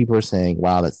a lot of people are saying,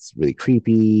 wow, that's really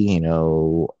creepy, and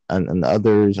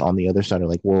others on the other side are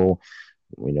like, well,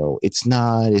 it's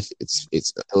not, it's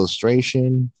an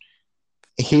illustration.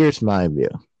 Here's my view.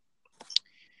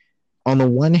 On the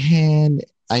one hand,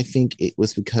 I think it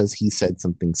was because he said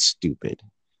something stupid.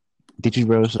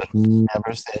 Digibro should have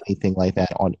never said anything like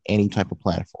that on any type of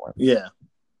platform. Yeah.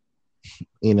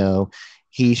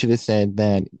 He should have said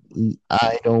that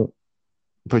I don't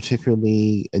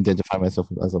particularly identify myself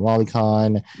as a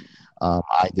lolicon.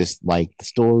 I just like the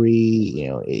story.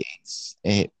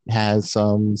 It has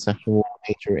some sexual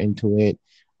nature into it.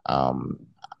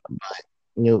 But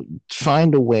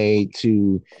find a way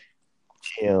to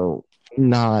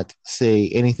not say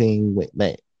anything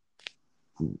that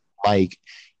like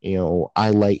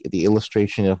I like the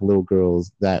illustration of little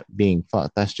girls that being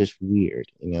fucked. That's just weird.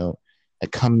 It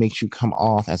makes you come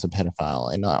off as a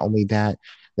pedophile, and not only that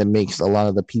makes a lot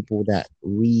of the people that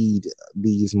read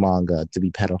these manga to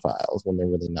be pedophiles when they're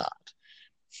really not.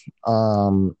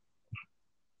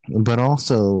 But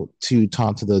also to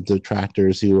talk to the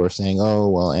detractors who are saying, oh,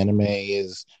 well, anime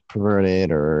is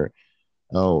perverted, or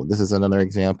oh, this is another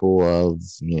example of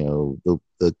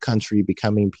the country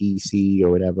becoming PC or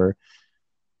whatever.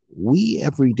 We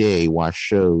every day watch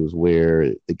shows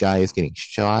where the guy is getting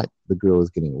shot, the girl is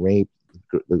getting raped,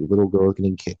 the little girl is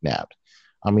getting kidnapped.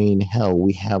 I mean, hell,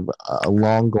 we have a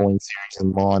long-going series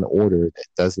in Law and Order that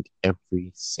does it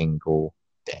every single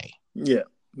day. Yeah,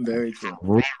 very true.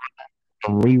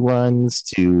 From reruns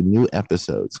to new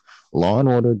episodes. Law and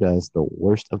Order does the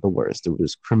worst of the worst. There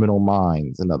was Criminal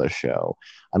Minds, another show.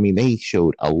 I mean, they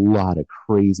showed a lot of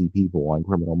crazy people on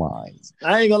Criminal Minds.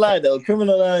 I ain't gonna lie though,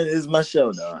 Criminal Minds is my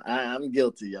show though. I'm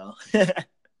guilty, y'all.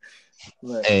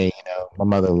 But Hey, my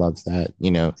mother loves that.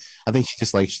 I think she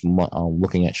just likes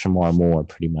looking at Shamar Moore,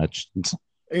 pretty much.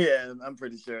 yeah, I'm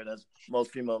pretty sure that's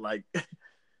most people like.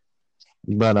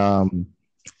 But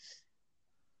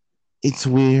it's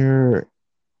where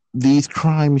these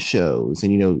crime shows,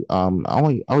 and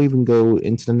I'll even go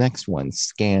into the next one,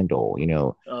 Scandal.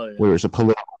 Oh yeah. Where it's a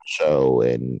political show,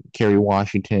 and Kerry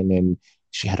Washington, and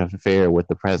she had an affair with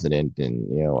the president, and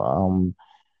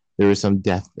there was some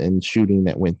death and shooting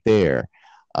that went there.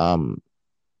 The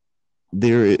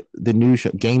new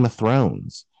show, Game of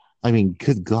Thrones. I mean,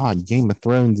 good God, Game of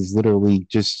Thrones is literally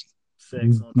just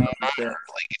sex on top of sex.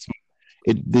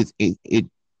 It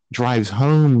drives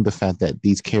home the fact that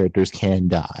these characters can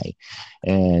die,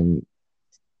 and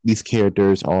these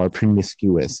characters are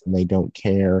promiscuous and they don't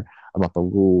care about the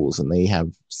rules, and they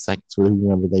have sex with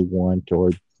whomever they want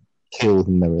or kill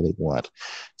whomever they want.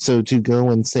 So to go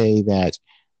and say that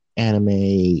anime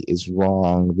is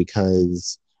wrong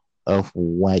because of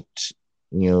what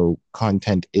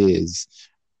content is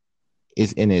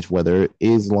in it, whether it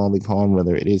is lolicon,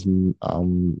 whether it is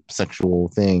sexual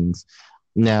things.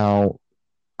 Now,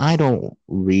 I don't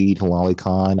read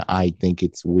lolicon. I think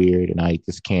it's weird, and I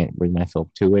just can't bring myself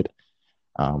to it.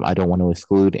 I don't want to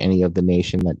exclude any of the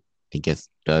nation that I guess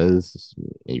does.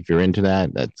 If you're into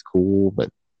that, that's cool, but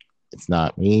it's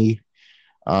not me.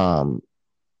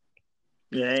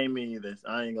 Yeah, ain't me either.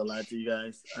 I ain't gonna lie to you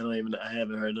guys. I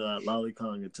haven't heard of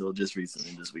lolicon until just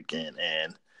recently this weekend,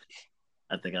 and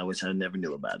I think I wish I never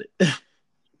knew about it.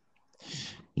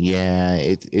 Yeah,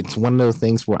 it's one of those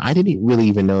things where I didn't really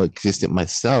even know it existed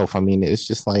myself. I mean, it's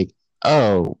just like,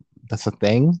 oh, that's a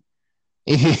thing.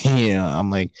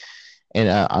 I'm like, and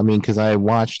I mean, because I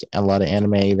watched a lot of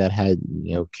anime that had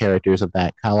characters of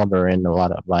that caliber, and a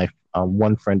lot of my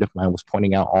one friend of mine was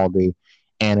pointing out all the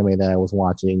anime that I was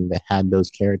watching that had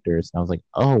those characters, and I was like,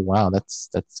 oh wow, that's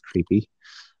creepy.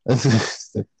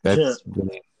 That's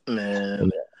really,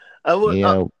 man. I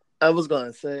was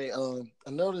gonna say, I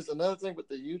noticed another thing with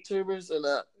the YouTubers, and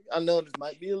I know this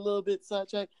might be a little bit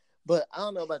sidetracked, but I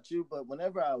don't know about you, but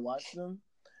whenever I watch them,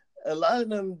 a lot of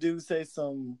them do say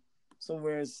some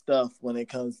weird stuff when it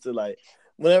comes to like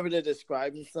whenever they're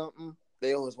describing something,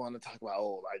 they always want to talk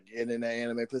about like getting in the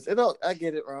anime. Plus, I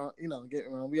get it wrong, get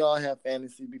it wrong. We all have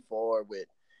fantasy before with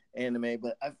anime,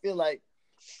 but I feel like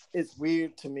it's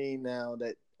weird to me now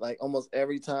that like almost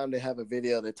every time they have a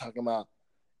video, they're talking about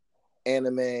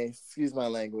anime, excuse my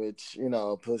language,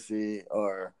 pussy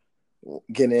or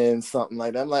getting in something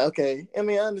like that. I'm like, okay, I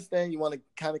mean, I understand you want to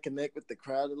kind of connect with the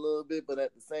crowd a little bit, but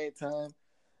at the same time,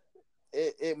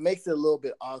 it makes it a little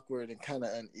bit awkward and kind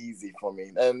of uneasy for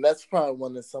me. And that's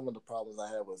probably some of the problems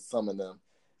I have with some of them.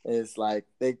 Is like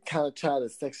they kind of try to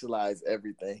sexualize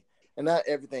everything. And not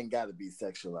everything got to be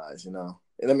sexualized, And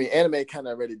I mean, anime kind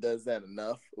of already does that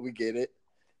enough. We get it.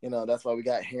 That's why we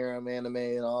got harem anime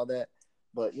and all that.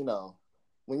 But,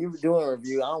 when you're doing a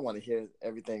review, I don't want to hear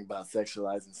everything about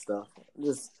sexualizing stuff.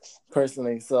 Just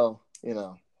personally. So, I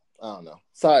don't know.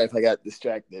 Sorry if I got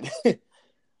distracted. I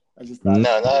just thought.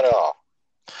 No, not at all.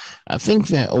 I think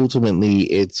that ultimately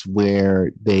it's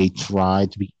where they try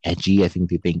to be edgy. I think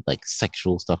they think like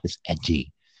sexual stuff is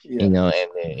edgy, Yeah.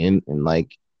 And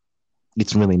like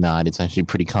it's really not. It's actually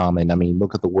pretty common. I mean,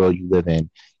 look at the world you live in.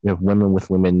 You have women with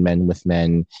women, men with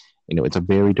men. It's a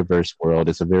very diverse world.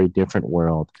 It's a very different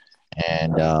world,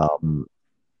 and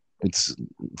it's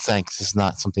sex is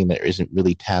not something that isn't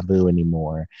really taboo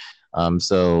anymore.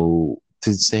 So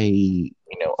to say,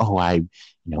 oh,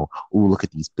 look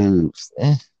at these boobs.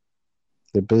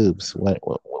 They're boobs. What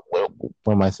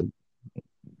am I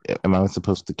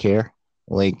supposed to care?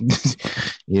 Like,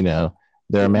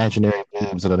 they're imaginary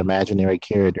boobs of an imaginary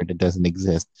character that doesn't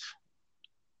exist.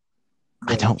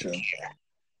 I don't care.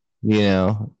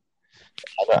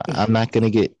 I'm not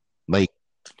gonna get like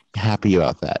happy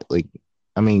about that. Like,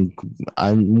 I mean,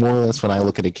 I'm more or less when I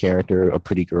look at a character, a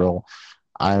pretty girl,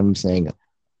 I'm saying,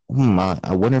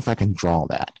 I wonder if I can draw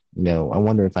that. I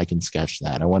wonder if I can sketch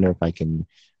that. I wonder if I can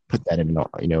put that in,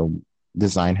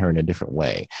 design her in a different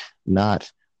way.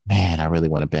 Not, man, I really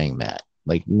want to bang that.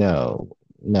 Like, no.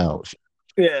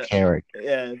 Yeah. Character.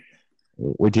 Yeah.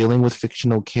 We're dealing with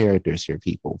fictional characters here,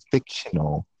 people.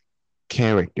 Fictional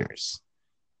characters.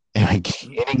 Am I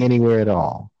getting anywhere at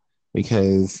all?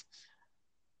 Because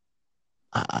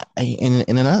And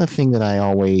another thing that I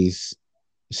always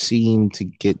seem to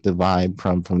get the vibe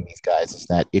from these guys is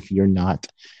that if you're not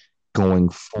going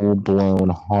full blown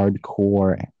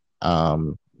hardcore,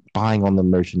 buying on the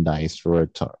merchandise for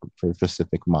a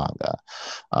specific manga,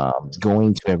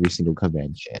 going to every single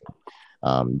convention,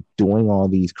 doing all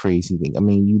these crazy things. I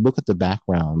mean, you look at the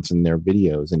backgrounds in their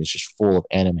videos, and it's just full of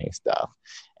anime stuff,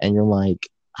 and you're like,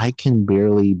 I can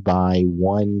barely buy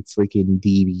one freaking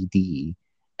DVD,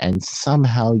 and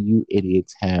somehow you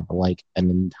idiots have like an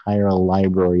entire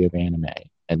library of anime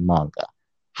and manga.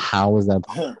 How is that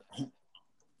possible?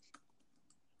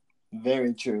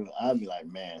 Very true. I'd be like,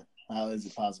 man, how is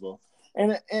it possible?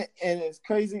 And it's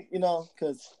crazy,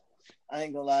 because I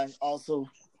ain't gonna lie. Also,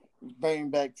 bring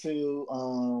back to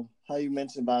how you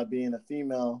mentioned about being a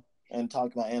female and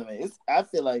talking about anime. I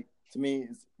feel like to me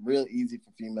it's real easy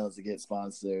for females to get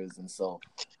sponsors, and so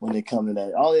when they come to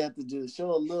that, all they have to do is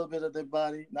show a little bit of their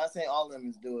body. Not saying all of them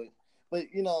is do it, but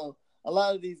a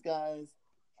lot of these guys,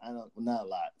 not a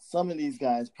lot. Some of these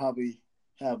guys probably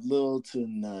have little to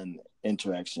none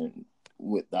interaction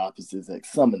with the opposite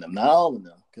sex. Some of them, not all of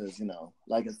them, because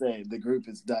like I said, the group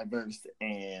is diverse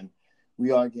and we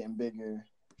are getting bigger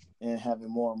and having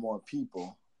more and more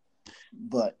people.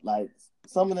 But like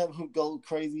some of them who go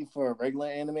crazy for a regular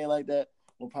anime like that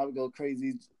will probably go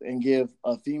crazy and give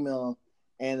a female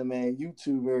anime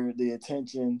YouTuber the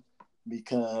attention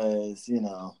because,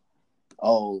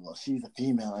 oh, well, she's a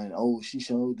female and oh, she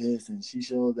showed this and she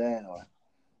showed that, or,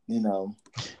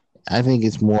 I think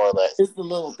it's more or less, it's the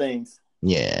little things.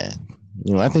 yeah.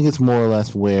 I think it's more or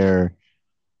less where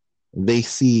they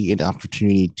see an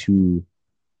opportunity to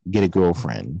get a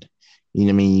girlfriend. You know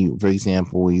what I mean? For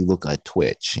example, you look at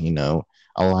Twitch, a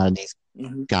lot of these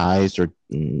guys are,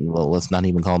 well, let's not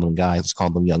even call them guys, let's call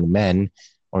them young men,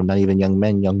 or not even young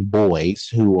men, young boys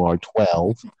who are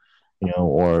 12,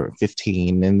 or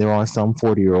 15. And there are some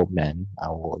 40-year-old men, I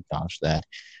will acknowledge that,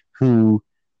 who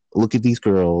look at these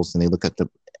girls and they look at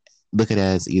it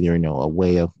as either, a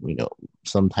way of,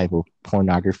 some type of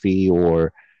pornography,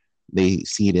 or they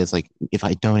see it as like, if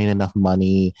I donate enough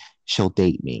money, she'll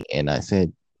date me. And I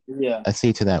said, yeah, I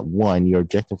say to that, one, you're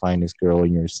objectifying this girl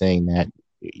and you're saying that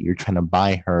you're trying to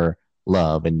buy her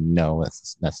love, and no,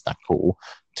 that's not cool.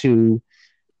 Two,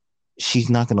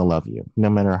 she's not going to love you. No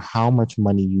matter how much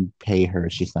money you pay her,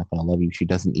 she's not going to love you. She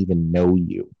doesn't even know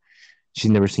you.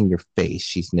 She's never seen your face.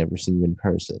 She's never seen you in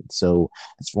person. So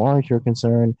as far as you're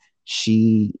concerned,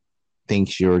 she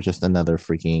thinks you're just another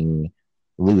freaking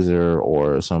loser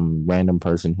or some random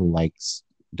person who likes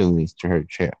donates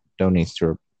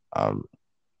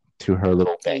to her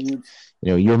little thing.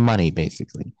 Your money,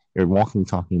 basically. You're walking,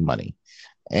 talking money.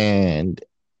 And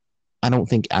I don't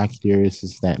think Actors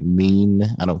is that mean.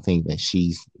 I don't think that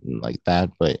she's like that,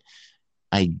 but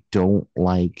I don't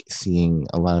like seeing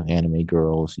a lot of anime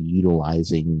girls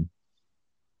utilizing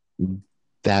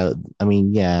that. I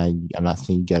mean, yeah, I'm not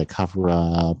saying you gotta cover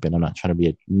up, and I'm not trying to be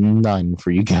a nun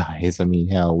for you guys. I mean,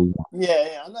 hell,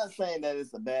 yeah, I'm not saying that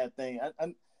it's a bad thing.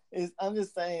 I'm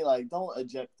just saying, like, don't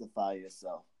objectify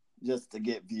yourself just to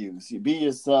get views. You be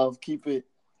yourself, keep it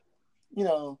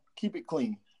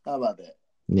clean. How about that?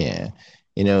 Yeah.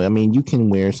 I mean, you can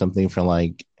wear something for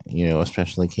like, a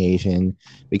special occasion,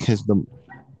 because the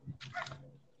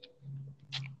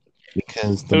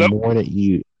Hello? more that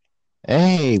you,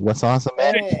 hey, what's awesome Hey.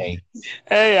 anime?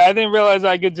 Hey, I didn't realize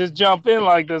I could just jump in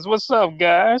like this. What's up,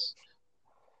 guys?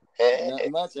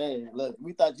 Nothing much. Hey, look,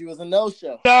 we thought you was a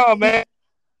no-show. No, man.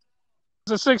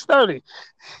 It's 6:30.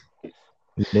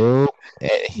 No,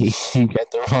 you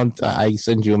got the wrong time. I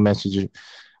sent you a message.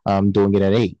 Doing it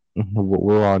at 8.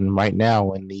 We're on right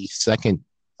now in the second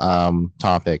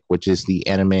topic, which is the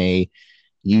anime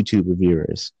YouTube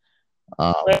reviewers.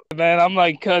 Man, I'm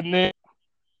like cutting in.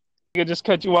 I could just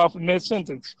cut you off in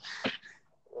mid-sentence.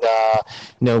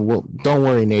 No, well, don't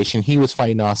worry, Nation. He was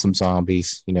fighting off some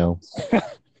zombies,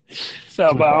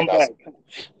 So, but I'm back.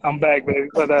 I'm back, baby.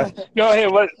 But go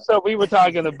ahead. So we were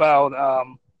talking about.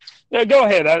 Yeah, go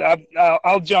ahead.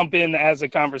 I'll jump in as the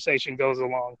conversation goes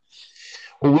along.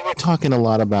 Well, we were talking a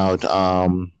lot about.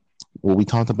 Well, we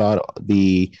talked about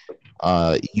the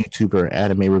YouTuber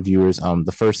anime reviewers.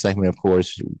 The first segment, of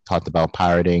course, we talked about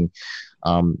pirating.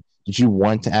 Did you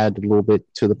want to add a little bit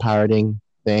to the pirating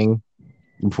thing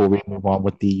before we move on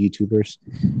with the YouTubers?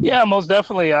 Yeah, most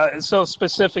definitely. So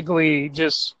specifically,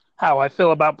 just how I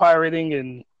feel about pirating,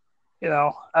 and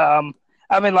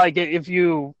I mean, like if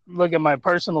you look at my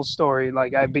personal story,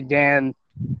 like I began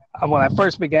when I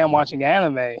first began watching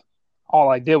anime, all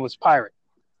I did was pirate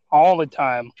all the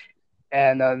time,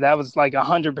 and that was like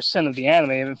 100% of the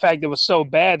anime. And in fact, it was so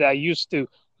bad that I used to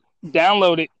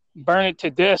download it, burn it to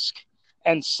disk,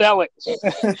 and sell it.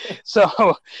 So,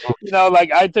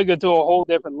 like I took it to a whole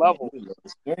different Yeah, level. you was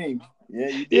extreme. Yeah,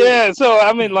 you did. Yeah. So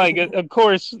I mean, like, of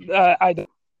course, I do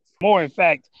more. In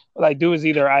fact, what I do is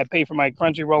either I pay for my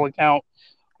Crunchyroll account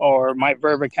or my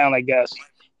Verve account, I guess.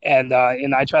 And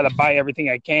I try to buy everything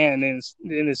I can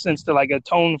in a sense to like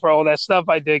atone for all that stuff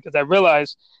I did because I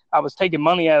realized I was taking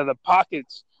money out of the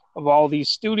pockets of all these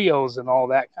studios and all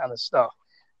that kind of stuff.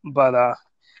 But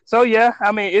so yeah,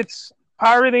 I mean it's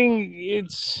pirating.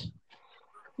 It's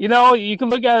you can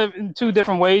look at it in two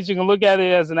different ways. You can look at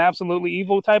it as an absolutely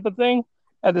evil type of thing.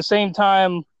 At the same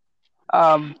time,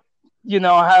 um,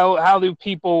 how do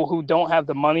people who don't have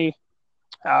the money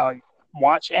uh,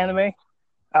 watch anime?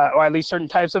 Or at least certain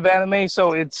types of anime.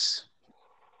 So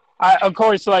of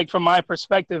course, like from my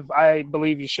perspective, I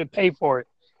believe you should pay for it,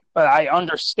 but I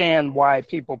understand why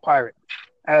people pirate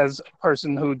as a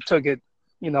person who took it,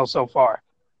 so far.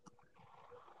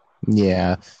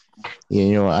 Yeah.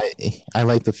 I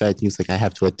like the fact he's like I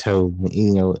have to atone.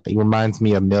 It reminds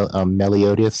me of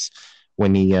Meliodas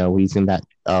when he's in that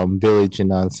village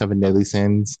in Seven Deadly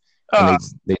Sins, and Uh,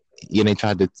 they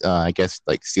tried to I guess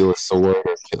like steal a sword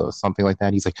or kill or something like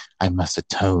that. He's like, I must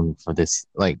atone for this,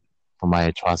 like for my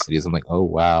atrocities. I'm like, oh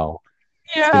wow,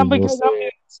 it's yeah, getting real because I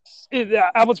serious. mean,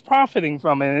 I was profiting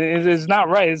from it. It's not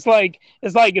right. It's like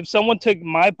if someone took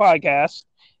my podcast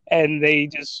and they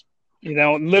just,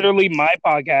 literally my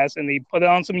podcast, and they put it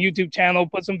on some YouTube channel,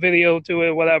 put some video to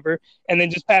it, whatever, and then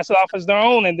just pass it off as their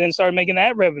own, and then start making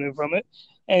that revenue from it.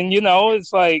 And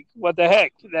it's like, what the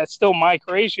heck? That's still my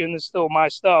creation. It's still my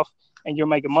stuff, and you're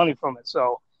making money from it.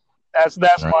 So that's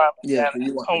Right. why I'm in Yeah, that so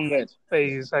you want the atonement cut.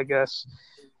 phase, I guess.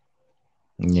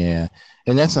 Yeah,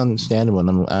 and that's understandable.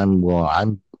 And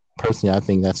I'm personally, I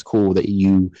think that's cool that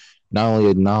you not only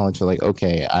acknowledge like,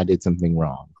 okay, I did something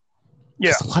wrong,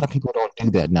 Yeah, because a lot of people don't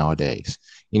do that nowadays.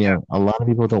 yeah, A lot of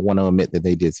people don't want to admit that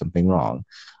they did something wrong.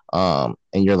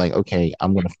 And you're like, okay,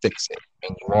 I'm gonna fix it,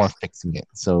 and you are fixing it.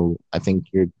 So I think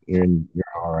you're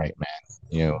all right, man.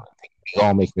 I think we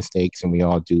all make mistakes and we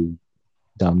all do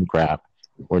dumb crap.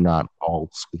 We're not all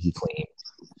squeaky clean.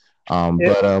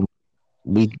 yeah. But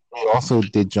we also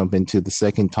did jump into the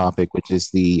second topic, which is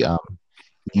the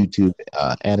YouTube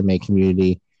anime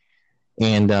community.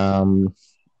 And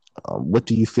what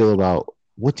do you feel about?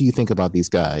 What do you think about these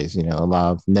guys? A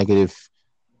lot of negative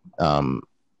um,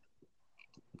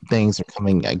 things are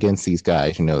coming against these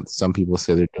guys. Some people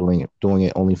say they're doing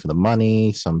it only for the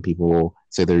money. Some people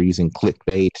say they're using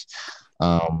clickbait.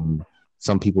 Um,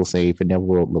 some people say Vanilla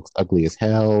World looks ugly as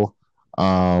hell.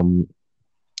 Um,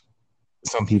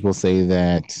 some people say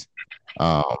that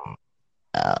um,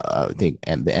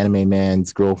 and the anime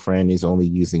man's girlfriend is only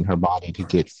using her body to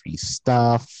get free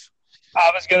stuff.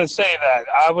 I was gonna say that.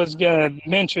 I was gonna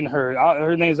mention her.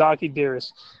 Her name's Aki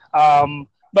Dearest.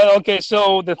 But okay,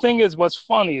 so the thing is, what's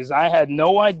funny is I had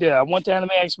no idea. I went to Anime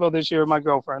Expo this year with my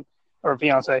girlfriend or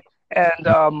fiance, and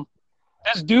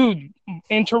this dude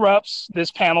interrupts this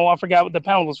panel. I forgot what the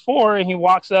panel was for, and he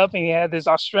walks up and he had this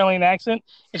Australian accent,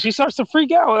 and she starts to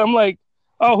freak out. I'm like,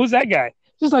 "Oh, who's that guy?"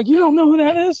 She's like, "You don't know who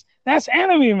that is? That's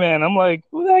Anime Man." I'm like,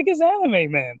 "Who the heck is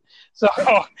Anime Man?" So,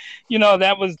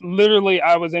 that was literally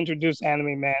I was introduced to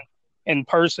Anime Man in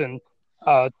person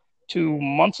 2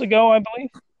 months ago, I believe.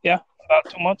 Yeah, about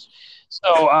 2 months.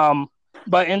 So,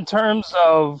 but in terms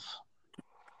of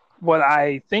what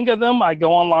I think of them, I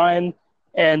go online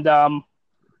and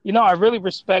I really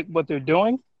respect what they're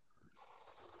doing.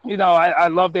 I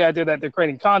love the idea that they're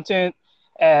creating content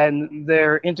and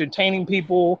they're entertaining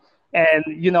people, and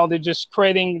they're just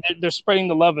they're spreading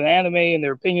the love of anime and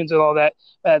their opinions and all that.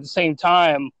 But at the same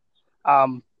time,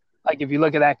 um, like if you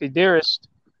look at Active Dearest,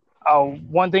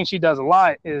 one thing she does a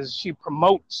lot is she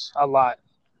promotes a lot.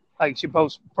 Like she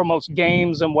promotes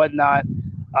games and whatnot,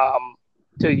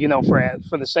 to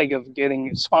for the sake of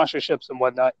getting sponsorships and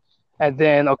whatnot. And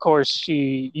then of course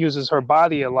she uses her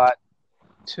body a lot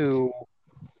to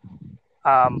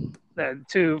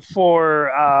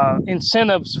for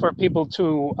incentives for people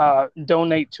to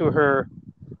donate to her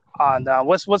on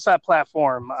what's that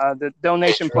platform? The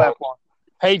donation Patreon. platform,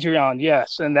 Patreon.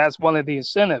 Yes, and that's one of the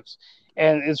incentives.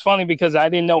 And it's funny because I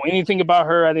didn't know anything about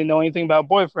her. I didn't know anything about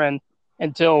boyfriend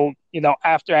until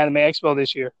after Anime Expo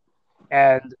this year.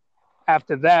 And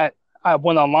after that, I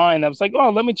went online. I was like, oh,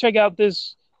 let me check out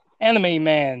this Anime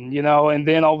Man, And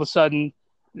then all of a sudden,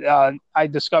 I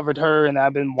discovered her, and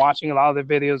I've been watching a lot of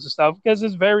their videos and stuff because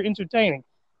it's very entertaining.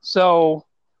 So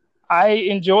I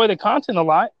enjoy the content a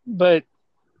lot, but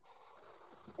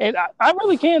I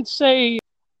really can't say.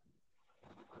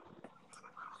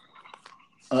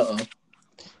 Uh oh.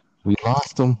 We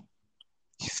lost him.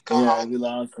 He's Yeah, gone. we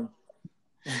lost him.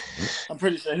 I'm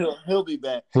pretty sure he'll be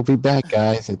back. He'll be back,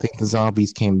 guys. I think the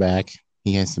zombies came back.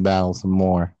 He has to battle some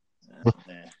more.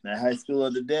 That High School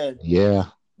of the Dead. Yeah.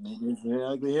 It's very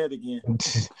ugly head again.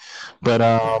 But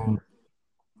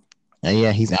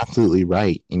yeah, he's absolutely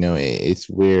right. It's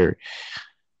where,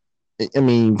 I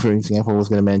mean, for example, I was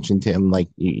going to mention to him, like,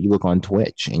 you look on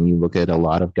Twitch and you look at a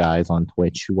lot of guys on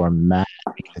Twitch who are mad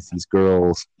because these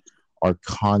girls are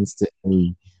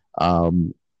constantly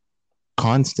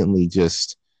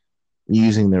just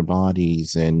using their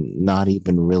bodies and not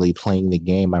even really playing the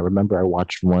game. I remember I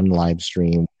watched one live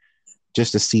stream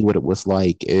just to see what it was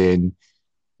like, and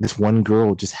this one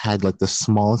girl just had like the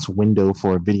smallest window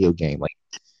for a video game. Like,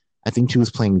 I think she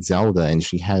was playing Zelda, and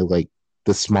she had like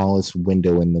the smallest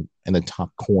window in the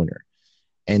top corner,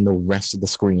 and the rest of the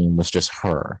screen was just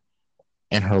her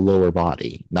and her lower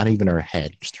body, not even her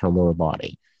head, just her lower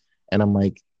body. And I'm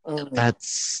like,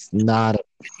 that's not a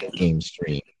video game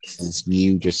stream. This is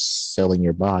you just selling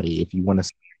your body. If you want to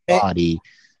sell your body,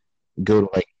 go to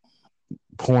like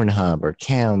Pornhub or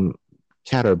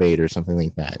Chatterbait or something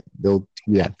like that. They'll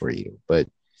do that for you. But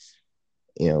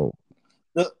the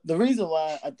reason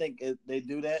why I think they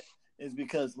do that is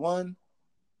because, one,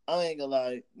 I ain't gonna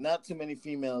lie, not too many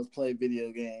females play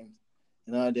video games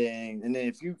nowadays. And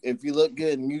then if you look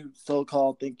good and you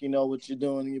so-called think you know what you're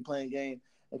doing and you're playing a game,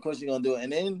 of course you're gonna do it.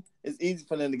 And then it's easy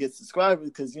for them to get subscribers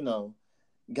because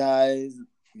guys,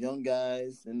 young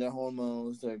guys, and their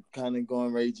hormones are kind of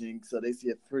going raging, so they see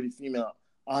a pretty female,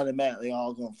 automatically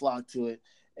all gonna flock to it.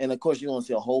 And of course you're gonna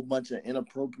see a whole bunch of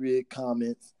inappropriate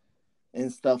comments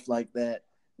and stuff like that.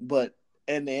 But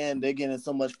in the end, they're getting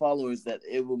so much followers that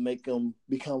it will make them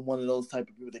become one of those type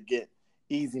of people that get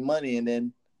easy money, and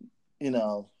then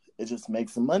it just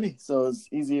makes them money. So it's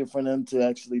easier for them to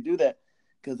actually do that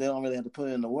because they don't really have to put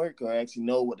in the work or actually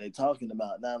know what they're talking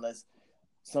about. Now, unless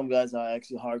some guys are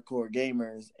actually hardcore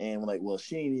gamers and like, well,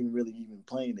 she ain't even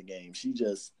playing the game. She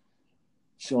just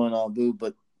showing off boo.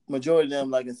 But majority of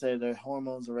them, like I said, their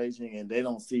hormones are raging and they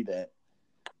don't see that.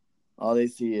 All they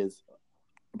see is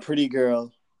a pretty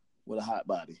girl with a hot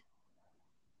body.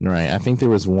 Right. I think there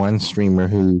was one streamer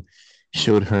who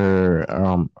showed her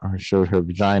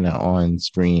vagina on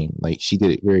stream. Like, she did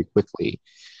it very quickly,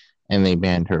 and they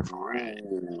banned her for it.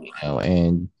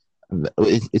 And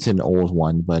it's an old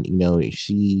one, but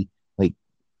she, like,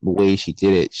 the way she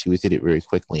did it, did it very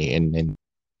quickly, and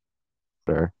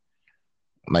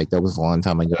like, that was a long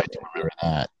time ago. I do remember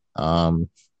that.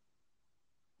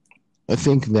 I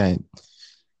think that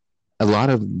a lot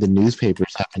of the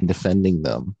newspapers have been defending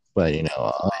them, but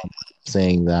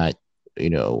saying that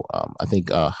I think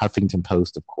Huffington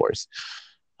Post, of course,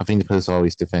 Huffington Post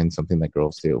always defends something that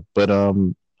girls do, but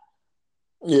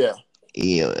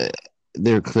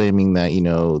they're claiming that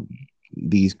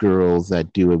these girls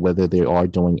that do it, whether they are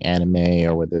doing anime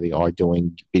or whether they are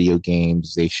doing video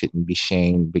games, they shouldn't be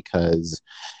shamed because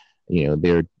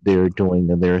they're doing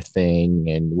their thing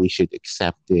and we should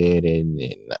accept it and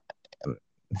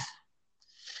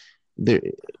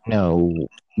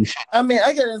you should. I mean,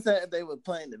 I can understand if they were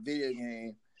playing the video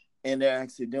game and they're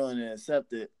actually doing it and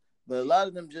accept it, but a lot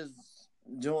of them just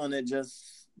doing it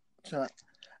just trying.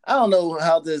 I don't know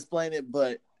how to explain it,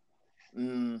 but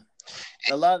a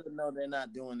lot of them know they're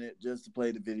not doing it just to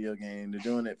play the video game. They're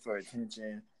doing it for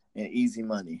attention and easy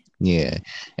money. Yeah,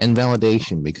 and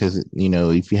validation, because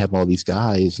if you have all these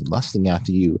guys lusting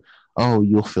after you,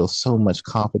 you'll feel so much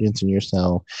confidence in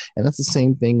yourself. And that's the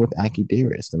same thing with Aki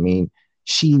Dearest. I mean,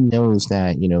 she knows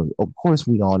that, of course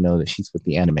we all know that she's with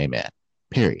the anime man,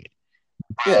 period.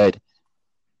 But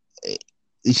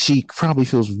she probably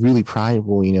feels really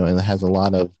prideful, and has a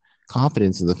lot of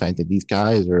confidence in the fact that these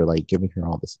guys are like giving her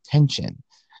all this attention.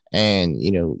 And,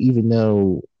 even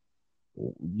though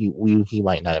he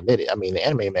might not admit it, I mean, the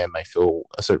anime man might feel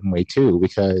a certain way too,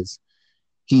 because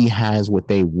he has what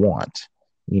they want.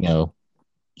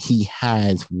 He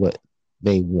has what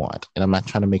they want, and I'm not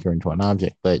trying to make her into an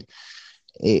object, but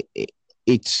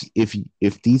it's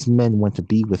if these men want to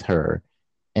be with her,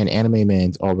 and anime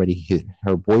man's already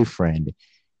her boyfriend,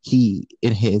 he,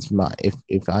 in his mind,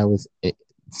 if I was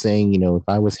saying, if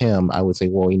I was him, I would say,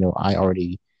 well, I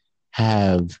already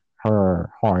have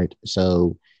her heart,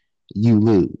 so you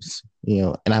lose,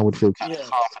 and I would feel kind of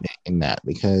confident in that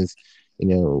because,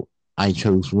 I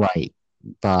chose right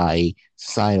by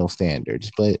societal standards.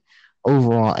 But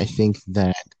overall, I think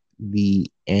that the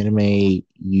anime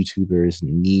YouTubers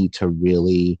need to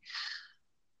really,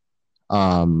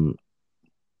 I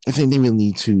think they really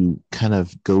need to kind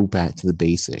of go back to the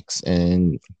basics.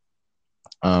 And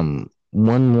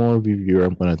one more reviewer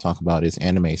I'm going to talk about is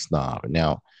Anime Snob.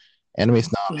 Now, Anime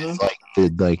Snob Mm-hmm.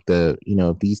 is like the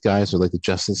these guys are like the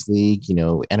Justice League.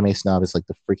 Anime Snob is like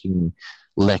the freaking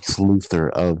Lex Luthor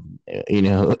of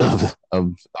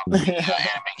of the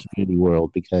anime community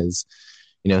world, because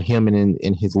him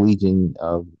and his Legion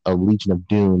of Legion of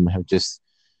Doom have just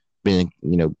been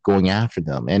going after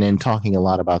them, and then talking a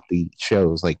lot about the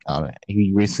shows. Like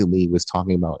he recently was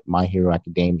talking about My Hero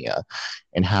Academia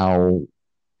and how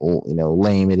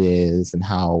lame it is, and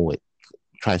how it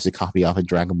tries to copy off of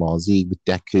Dragon Ball Z with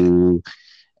Deku,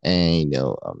 and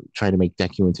try to make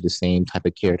Deku into the same type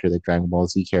of character that Dragon Ball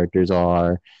Z characters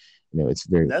are. It's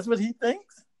very That's what he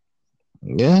thinks.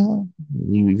 yeah.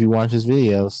 If you watch his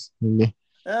videos,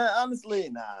 Honestly,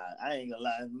 nah, I ain't gonna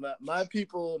lie. My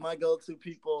people, my go-to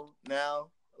people now,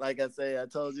 like I say, I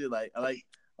told you, like I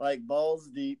like Balls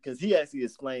Deep, because he actually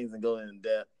explains and goes in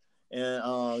depth. And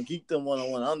Geekdom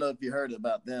 101. I don't know if you heard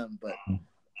about them, but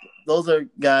those are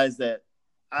guys that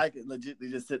I could legitimately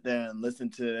just sit there and listen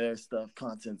to their stuff,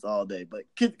 contents all day. But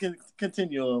can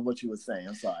continue on what you were saying.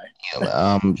 I'm sorry.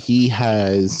 He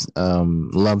has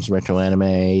loves retro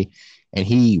anime, and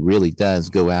he really does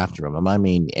go after them. I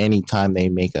mean, anytime they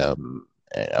make a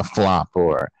flop,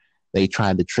 or they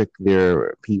try to trick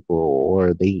their people,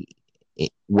 or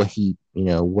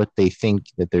what they think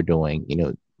that they're doing,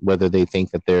 whether they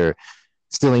think that they're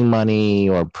stealing money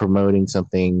or promoting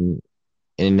something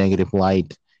in a negative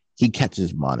light, he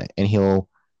catches them on it, and he'll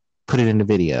put it in the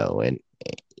video, and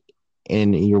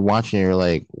you're watching it, you're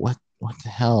like, what the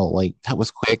hell? Like, that was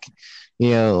quick,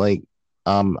 like,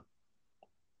 and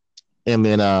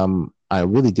then I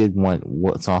really did want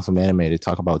What's Awesome Anime to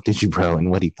talk about Digibro and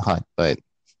what he thought, but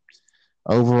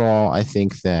overall, I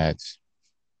think that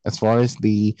as far as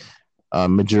the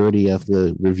majority of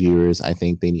the reviewers, I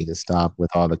think they need to stop with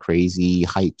all the crazy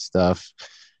hype stuff.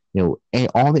 And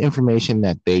all the information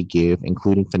that they give,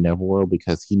 including Benevolworld,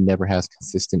 because he never has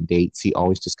consistent dates. He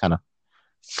always just kind of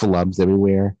flubs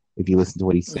everywhere. If you listen to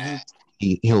what he says,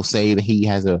 he'll say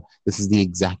that this is the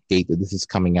exact date that this is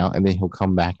coming out, and then he'll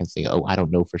come back and say, "Oh, I don't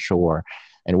know for sure,"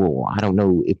 and well, I don't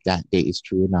know if that date is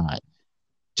true or not.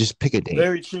 Just pick a date.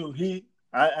 Very true.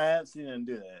 I have seen him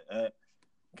do that.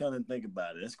 Kind of think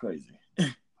about it. It's crazy.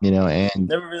 And I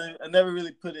never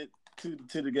really put it two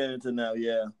together until now.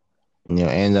 Yeah.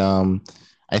 And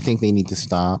I think they need to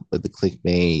stop with the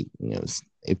clickbait.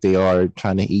 If they are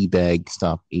trying to e-beg,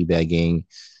 stop e-begging.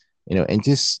 And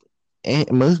just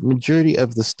most majority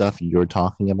of the stuff you're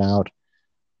talking about,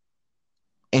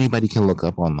 anybody can look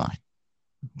up online.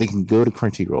 They can go to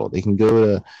Crunchyroll. They can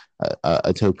go to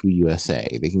Otaku USA.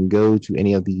 They can go to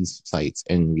any of these sites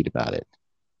and read about it.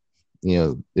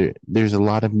 There's a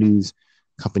lot of news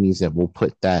companies that will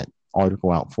put that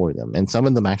article out for them, and some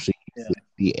of them actually use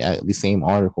the same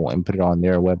article and put it on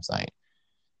their website.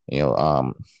 If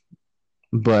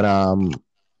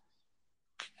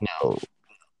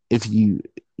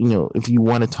you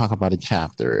want to talk about a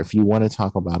chapter, if you want to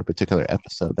talk about a particular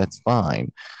episode, that's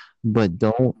fine. But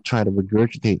don't try to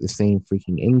regurgitate the same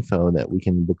freaking info that we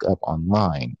can look up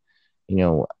online.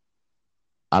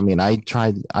 I mean, I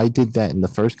did that in the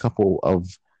first couple of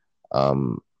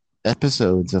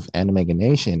episodes of Anime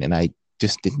Nation, and I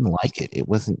just didn't like it.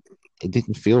 It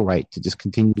didn't feel right to just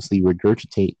continuously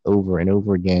regurgitate over and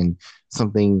over again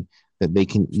something that they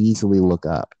can easily look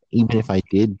up. Even if I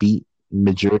did beat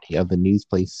majority of the news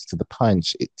places to the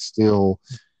punch, it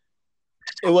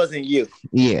wasn't you.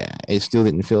 Yeah, it still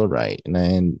didn't feel right.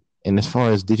 And as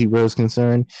far as Digibro is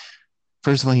concerned,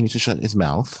 first of all, he needs to shut his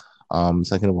mouth.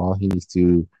 Second of all, he needs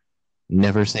to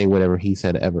never say whatever he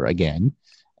said ever again.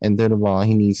 And third of all,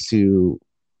 he needs to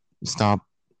stop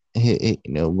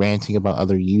ranting about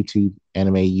other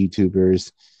anime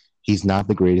YouTubers. He's not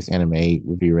the greatest anime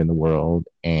reviewer in the world,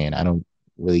 and I don't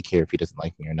really care if he doesn't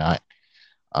like me or not.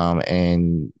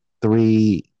 And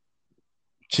 3,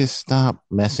 just stop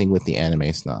messing with the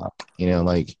Anime Snob.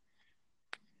 Like,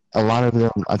 a lot of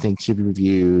them, I think, Chibi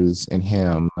Reviews and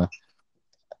him in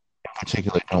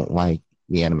particular don't like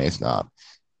the Anime Snob.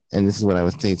 And this is what I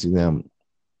would say to them: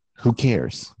 who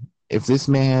cares? If this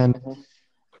man,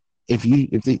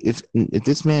 if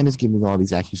this man is giving all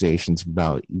these accusations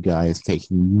about you guys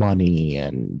taking money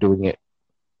and doing it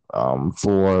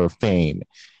for fame,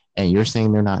 and you're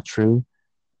saying they're not true,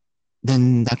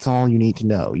 then that's all you need to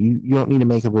know. You don't need to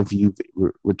make a review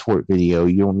retort video.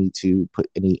 You don't need to put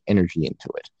any energy into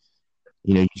it.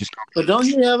 You just. But don't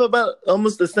you have about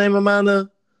almost the same amount of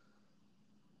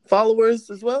followers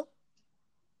as well?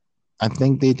 I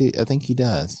think they do. I think he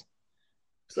does.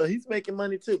 So he's making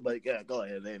money too. But yeah, go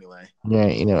ahead anyway.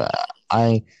 Yeah,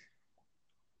 I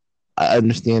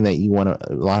understand that a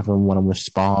lot of them want to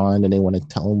respond and they want to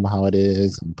tell him how it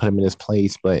is and put him in his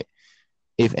place, but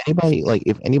if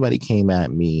anybody came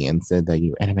at me and said that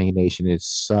your Anime Nation is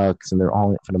sucks and they're all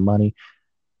in it for the money,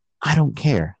 I don't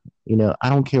care. I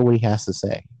don't care what he has to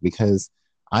say because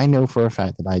I know for a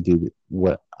fact that I do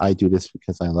this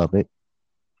because I love it.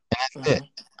 And that's it.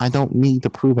 I don't need to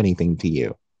prove anything to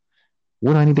you.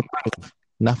 What do I need to prove?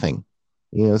 Nothing.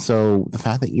 So the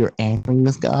fact that you're answering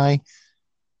this guy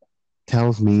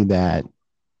tells me that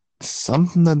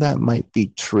something of that might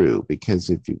be true because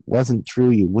if it wasn't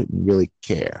true, you wouldn't really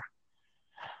care.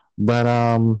 But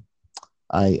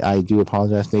I do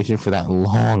apologize, Nation, for that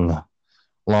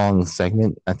long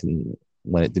segment. I didn't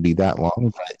want it to be that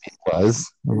long, but it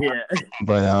was. Yeah.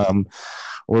 But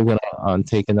we're gonna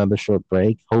take another short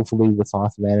break. Hopefully, with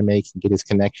Awesome Anime can get his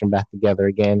connection back together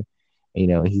again.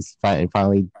 He's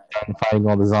finally done fighting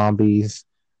all the zombies,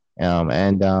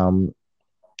 and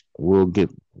we'll get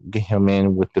him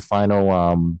in with the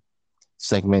final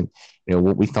segment.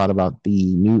 What we thought about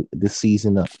this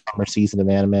season, the summer season of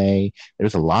anime.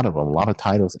 There's a lot of them, a lot of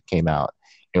titles that came out.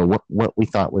 What we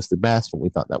thought was the best, what we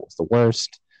thought that was the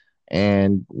worst,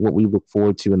 and what we look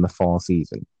forward to in the fall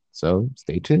season. So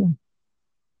stay tuned.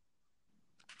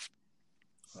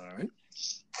 All right.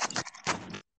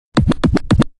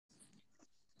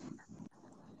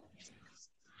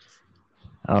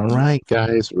 All right,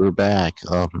 guys, we're back.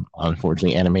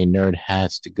 Unfortunately, Anime Nerd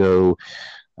has to go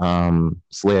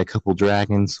slay a couple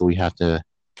dragons, so we have to,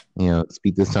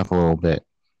 speed this up a little bit.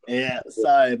 Yeah,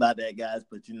 sorry about that, guys,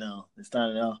 but it's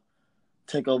starting to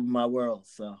take over my world,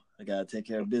 so I gotta take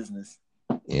care of business.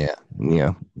 Yeah.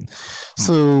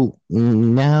 So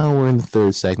now we're in the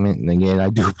third segment, and again, I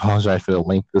do apologize for the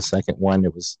length of the second one.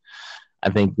 I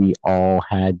think we all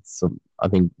had some. I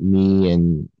think me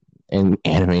and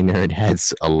Anime Nerd had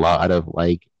a lot of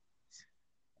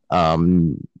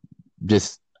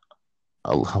just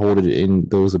hold it in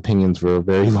those opinions for a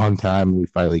very long time. We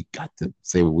finally got to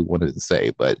say what we wanted to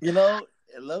say, but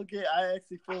Loki, I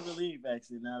actually feel relieved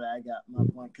now that I got my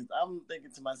point because I'm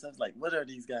thinking to myself what are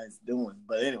these guys doing?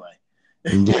 But anyway,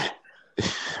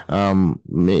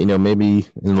 maybe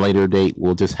in a later date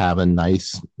we'll just have a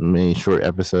nice, short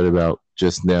episode about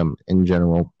just them in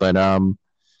general. But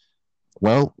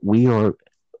well,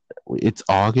 it's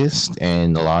August,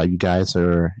 and a lot of you guys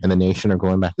in the nation are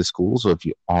going back to school. So if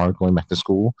you are going back to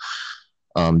school,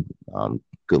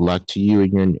 good luck to you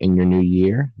in your new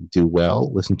year. Do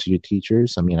well. Listen to your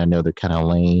teachers. I mean, I know they're kind of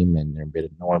lame and they're a bit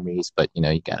of normies, but you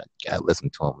gotta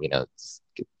listen to them.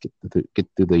 Get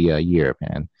through the year,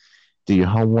 man. Do your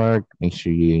homework. Make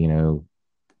sure you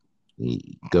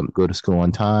go to school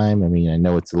on time. I mean, I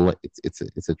know it's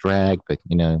a drag, but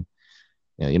you don't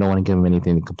want to give them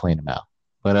anything to complain about.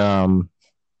 But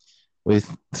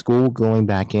with school going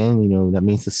back in, that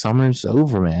means the summer's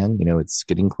over, man. It's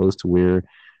getting close to where,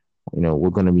 we're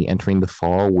going to be entering the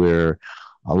fall where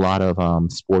a lot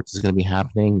of sports is going to be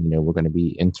happening. We're going to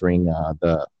be entering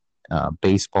the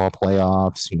baseball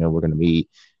playoffs. We're going to be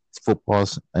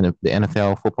footballs, and the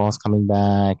NFL football's coming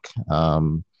back.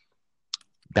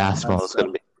 Basketball's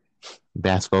going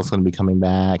to be coming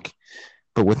back.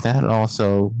 But with that,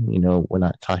 also, we're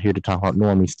not here to talk about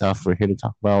normie stuff. We're here to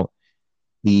talk about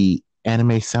the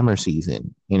anime summer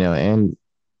season, and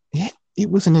it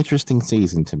was an interesting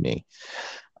season to me.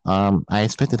 I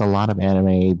expected a lot of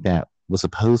anime that was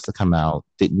supposed to come out,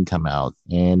 didn't come out,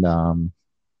 and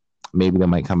maybe they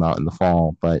might come out in the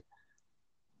fall. But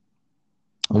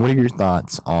what are your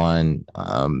thoughts on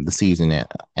the season,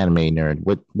 Anime Nerd?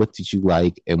 What did you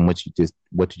like, and what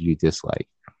did you dislike?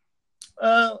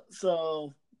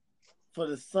 So for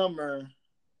the summer,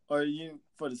 or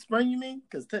for the spring, you mean?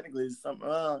 Because technically it's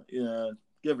summer,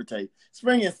 give or take,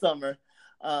 spring and summer.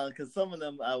 Because some of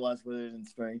them I watched were in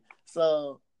spring.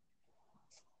 So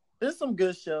there's some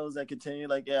good shows that continue.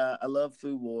 I love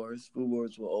Food Wars. Food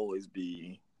Wars will always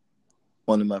be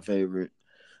one of my favorite.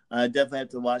 I definitely have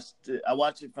to watch it. I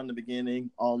watched it from the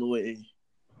beginning all the way.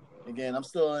 Again, I'm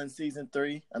still in season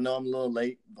 3. I know I'm a little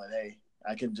late, but hey,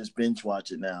 I can just binge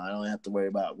watch it now. I don't have to worry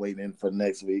about waiting for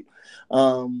next week.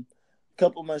 A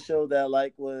couple of my shows that I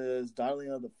like was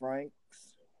Darling of the Franxx,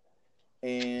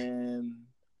 and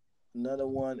another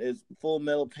one is Full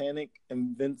Metal Panic: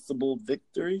 Invincible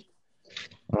Victory.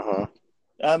 Uh-huh.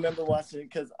 I remember watching it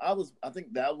because I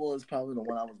think that was probably the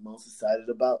one I was most excited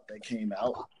about that came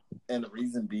out. And the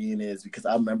reason being is because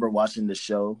I remember watching the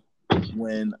show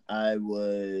when I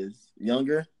was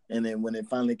younger. And then when it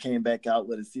finally came back out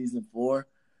with a season 4,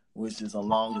 which is a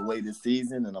long-awaited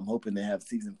season, and I'm hoping they have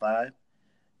season 5.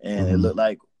 And it looked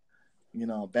like,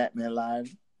 Batman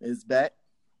Live is back.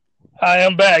 I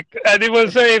am back. I didn't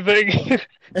want to say anything.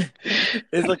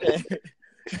 It's okay.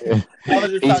 I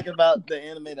was just talking about the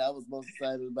anime that I was most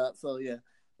excited about. So yeah,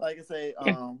 like I say,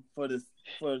 for this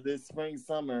spring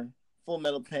summer, Full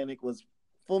Metal Panic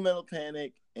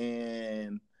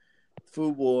and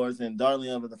Food Wars and Darling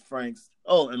of the Franxx.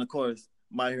 Oh, and of course,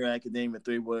 My Hero Academia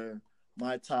 3 were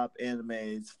my top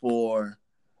animes for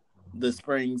the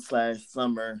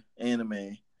spring/summer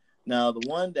anime. Now, the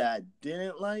one that I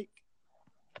didn't like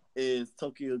is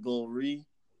Tokyo Ghoul Re,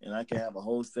 and I can have a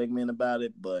whole segment about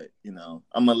it, but I'm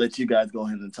gonna let you guys go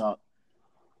ahead and talk.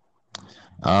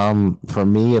 For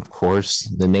me, of course,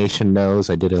 the nation knows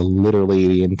I did literally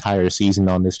the entire season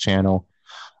on this channel.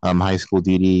 High School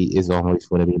DD is always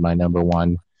going to be my number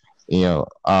one.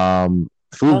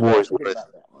 Food Wars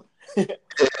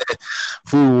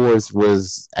Food Wars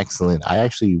was excellent. I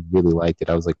actually really liked it.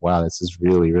 I was like, wow, this is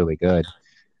really, really good.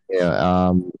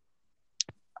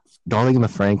 Darling in the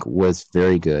Franxx was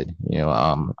very good.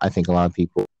 I think a lot of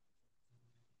people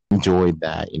enjoyed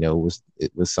that.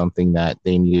 It was something that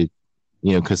they needed.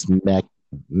 Because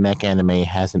mech anime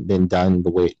hasn't been done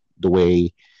the way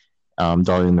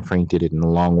Darling in the Franxx did it in a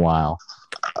long while.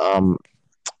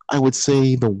 I would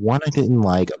say the one I didn't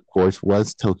like, of course,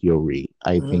 was Tokyo Re.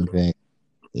 I think that,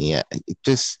 it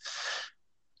just,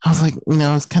 I was like,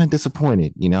 I was kind of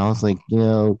disappointed. I was like,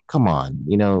 come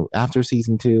on, after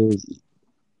season 2,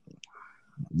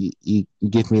 you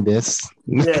give me this.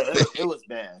 Yeah, it was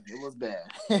bad. It was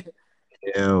bad.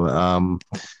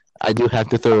 I do have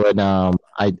to throw in. I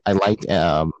liked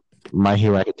My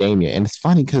Hero Academia, and it's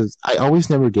funny because I always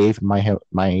never gave My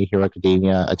Hero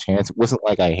Academia a chance. It wasn't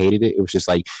like I hated it. It was just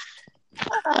like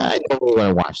I don't really want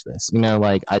to watch this.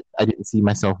 Like I didn't see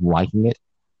myself liking it,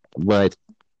 but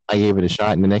I gave it a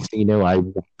shot, and the next thing you know, I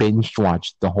binge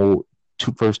watched the whole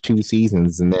first 2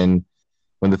 seasons, and then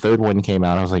when the third one came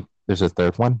out, I was like, "There's a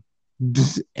third one,"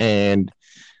 and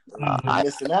you're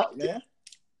missing out, man.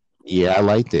 Yeah, I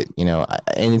liked it,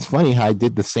 and it's funny how I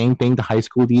did the same thing to High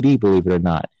School DD, believe it or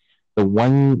not. The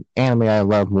one anime I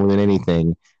love more than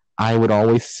anything, I would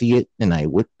always see it and I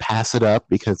would pass it up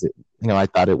because I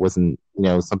thought it wasn't,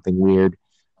 something weird.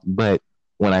 But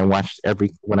when I watched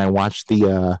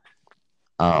the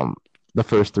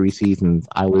first 3 seasons,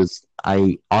 I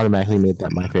automatically made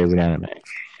that my favorite anime.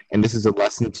 And this is a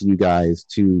lesson to you guys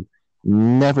to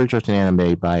never judge an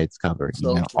anime by its cover.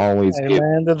 Always give.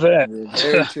 Amen to that.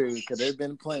 Very true, because they've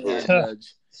been playing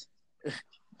judge.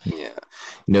 Yeah.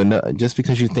 No, just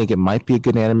because you think it might be a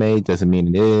good anime doesn't mean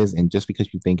it is, and just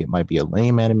because you think it might be a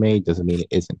lame anime doesn't mean it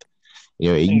isn't.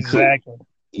 Exactly.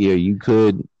 You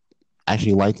could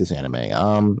actually like this anime.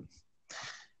 I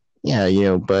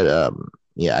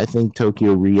think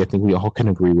Tokyo Re, I think we all can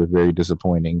agree, was very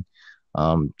disappointing.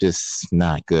 Just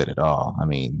not good at all. I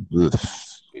mean,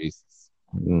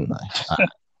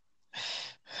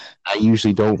 I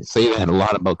usually don't say that a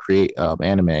lot about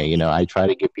anime. I try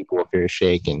to give people a fair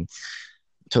shake, and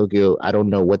Tokyo, I don't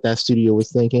know what that studio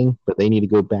was thinking, but they need to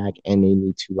go back and they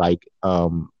need to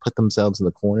put themselves in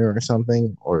the corner or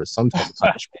something, or some type of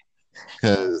punishment,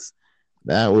 because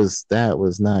that was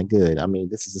not good. I mean,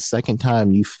 this is the second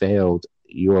time you failed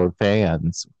your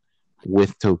fans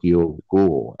with Tokyo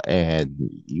Ghoul, and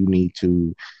you need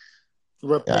to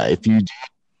if you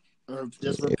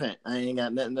just repent. I ain't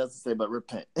got nothing else to say but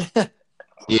repent.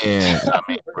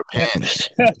 Repent.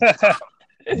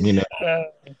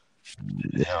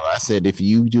 I said if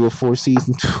you do a 4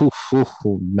 season,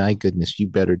 my goodness, you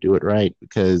better do it right,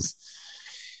 because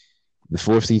the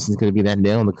 4th season is going to be that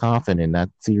nail in the coffin, and that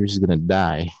series is going to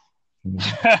die.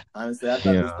 Honestly, I thought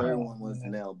the third one was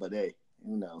nail, but hey,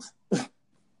 who knows?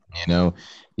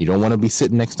 You don't want to be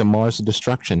sitting next to Mars of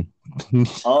Destruction.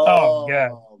 Oh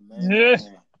God. Man.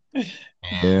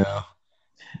 Yeah.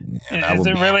 Is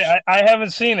it really? I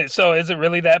haven't seen it. So is it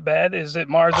really that bad? Is it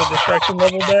Mars of Destruction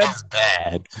level bad? It's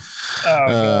bad. Oh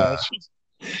gosh.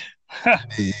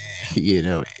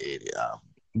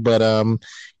 But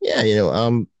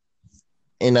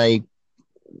and I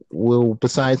will,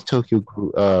 besides Tokyo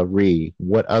Re,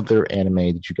 what other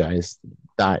anime did you guys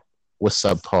thought was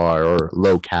subpar or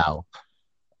low cal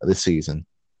this season?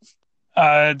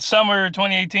 Summer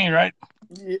 2018, right?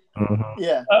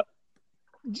 Yeah.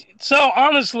 So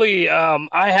honestly,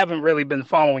 I haven't really been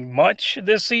following much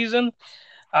this season.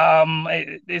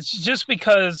 It's just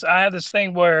because I have this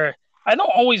thing where I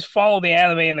don't always follow the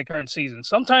anime in the current season.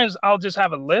 Sometimes I'll just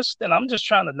have a list and I'm just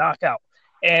trying to knock out.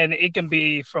 And it can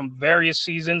be from various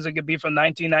seasons. It could be from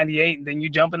 1998, and then you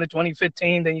jump into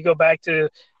 2015, then you go back to,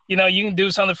 you can do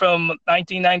something from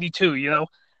 1992,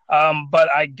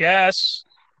 But I guess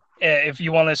if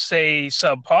you want to say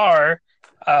subpar,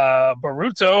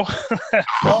 Boruto.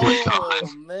 Oh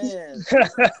man!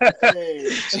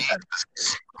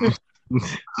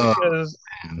 Oh, because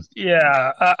man.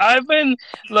 yeah, I've been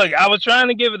look. I was trying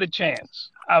to give it a chance.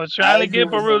 I was trying I to agree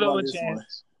give with him Boruto on a this one.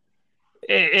 chance.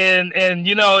 And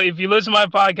you know, if you listen to my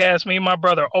podcast, me and my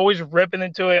brother are always ripping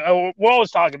into it. We're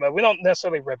always talking about it. We don't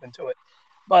necessarily rip into it,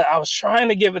 but I was trying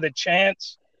to give it a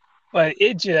chance, but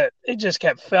it just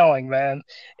kept failing, man.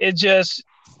 It just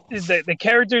the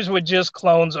characters were just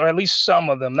clones, or at least some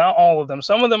of them, not all of them.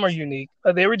 Some of them are unique,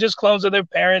 but they were just clones of their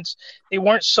parents. They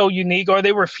weren't so unique, or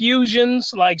they were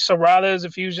fusions, like Sarada is a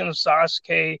fusion of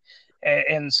Sasuke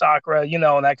and Sakura, you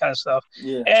know, and that kind of stuff.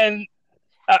 Yeah. And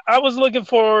I was looking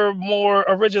for more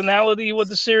originality with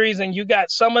the series, and you got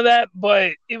some of that,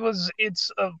 but it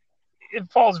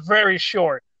falls very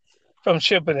short from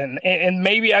Shippuden, and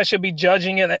maybe I should be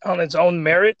judging it on its own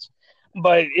merits.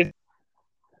 But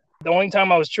the only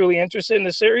time I was truly interested in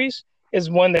the series is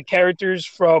when the characters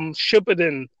from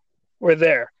Shippuden were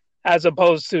there, as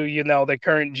opposed to the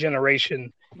current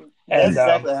generation. That's And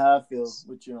exactly how I feel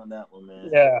with you on that one, man.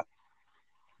 yeah,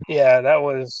 yeah, that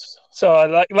was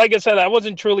so. Like I said, I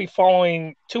wasn't truly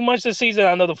following too much this season.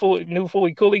 I know the new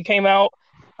Fully Cooley came out.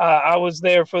 I was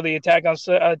there for the Attack on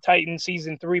Titan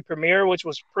season 3 premiere, which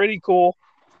was pretty cool.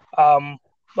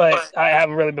 But I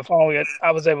haven't really been following it.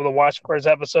 I was able to watch the first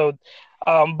episode.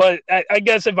 But I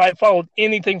guess if I followed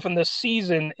anything from this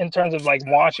season in terms of like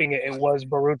watching it, it was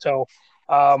Boruto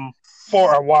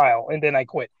for a while, and then I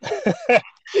quit.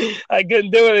 I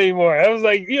couldn't do it anymore. I was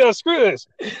like, screw this.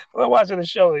 I'm not watching the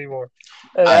show anymore.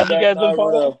 Have you guys been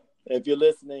following? If you're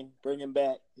listening, bring him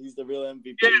back. He's the real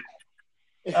MVP.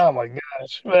 Yeah. Oh my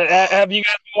gosh! But have you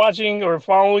guys been watching or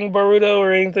following Boruto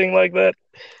or anything like that?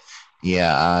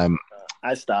 Yeah,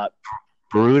 I stopped.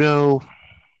 Boruto.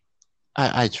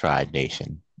 I tried,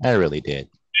 Nation. I really did.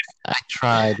 I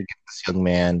tried to give this young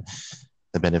man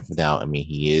the benefit of the doubt. I mean,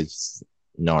 he is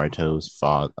Naruto's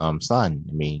son.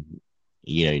 I mean,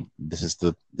 this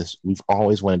we've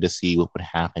always wanted to see what would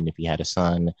happen if he had a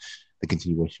son, the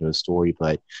continuation of the story.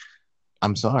 But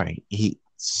I'm sorry, he's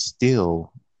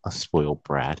still a spoiled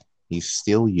brat. He's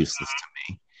still useless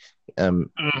to me. They're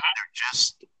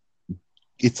just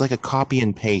it's like a copy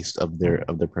and paste of their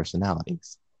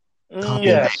personalities. Copy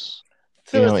and paste. Yes.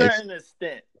 To a certain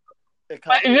extent.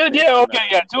 Yeah, okay,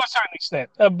 yeah, to a certain extent.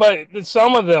 But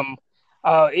some of them,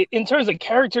 in terms of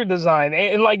character design,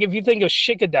 and like if you think of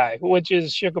Shikadai, which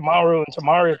is Shikamaru and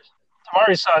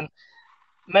Tamari's son,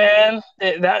 man,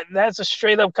 that's a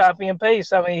straight up copy and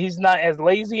paste. I mean, he's not as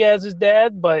lazy as his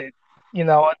dad, but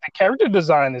the character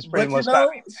design is pretty much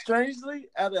copy. Strangely,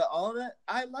 out of all that,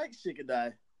 I like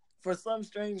Shikadai for some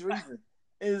strange reason.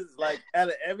 It's like out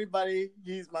of everybody,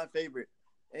 he's my favorite.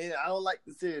 And I don't like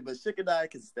the series, but Shikadai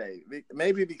can stay.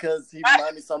 Maybe because he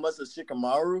reminds me so much of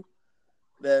Shikamaru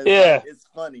that it's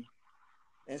funny.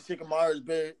 And Shikamaru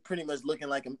is pretty much looking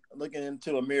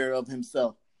into a mirror of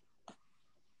himself.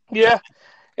 Yeah,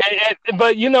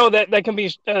 but that can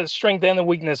be a strength and a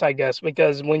weakness, I guess,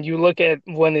 because when you look at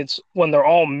when they're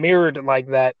all mirrored like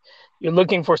that, you're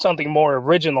looking for something more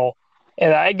original.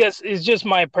 And I guess it's just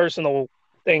my personal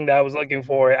thing that I was looking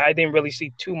for. I didn't really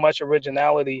see too much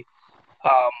originality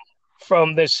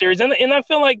from this series, and I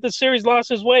feel like the series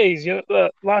lost its ways.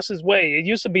 Lost its way. It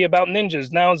used to be about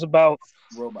ninjas. Now it's about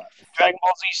robots, Dragon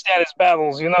Ball Z status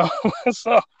battles.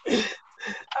 So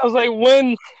I was like,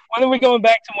 when are we going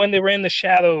back to when they were in the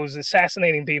shadows,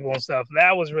 assassinating people and stuff?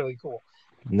 That was really cool.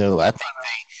 No, I think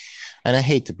and I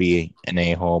hate to be an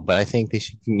a-hole, but I think they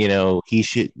should. He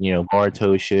should.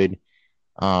 Boruto should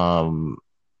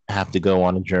have to go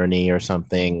on a journey or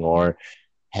something, or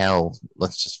hell,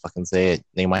 let's just fucking say it.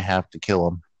 They might have to kill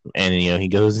him, and he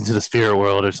goes into the spirit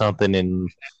world or something and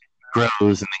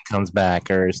grows and then comes back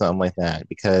or something like that.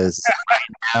 Because right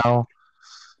now,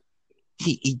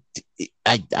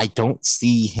 I don't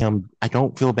see him. I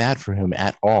don't feel bad for him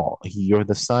at all. You're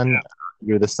the son.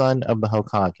 You're the son of the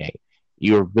Hokage.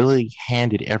 You're really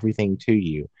handed everything to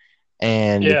you,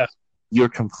 and you're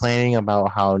complaining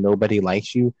about how nobody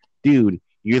likes you, dude.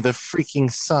 You're the freaking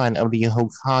son of the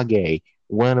Hokage,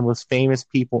 one of the most famous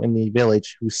people in the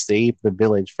village who saved the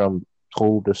village from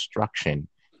total destruction.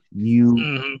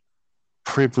 You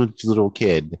privileged little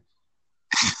kid.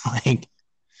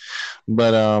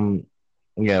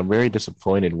 Very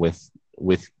disappointed with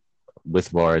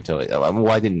Boruto.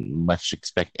 I didn't much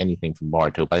expect anything from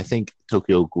Boruto, but I think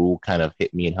Tokyo Ghoul kind of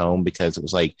hit me at home because it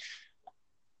was like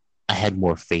I had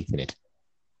more faith in it.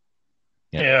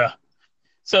 Yeah.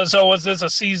 So was this a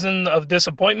season of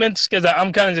disappointments? Because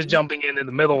I'm kind of just jumping in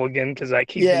the middle again because I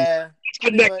keep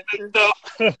connecting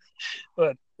stuff.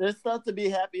 But there's stuff to be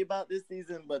happy about this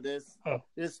season, but there's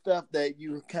stuff that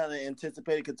you kind of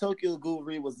anticipated. Because Tokyo Ghoul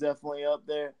was definitely up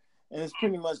there, and it's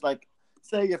pretty much like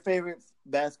say your favorite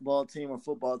basketball team or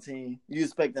football team, you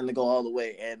expect them to go all the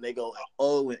way, and they go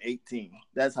 0-18.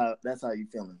 That's how you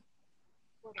feeling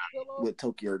with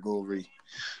Tokyo Ghoul Re.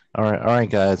 All right,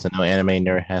 guys. I know Anime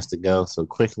Nerd has to go, so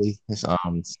quickly,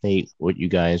 state what you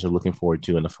guys are looking forward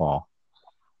to in the fall.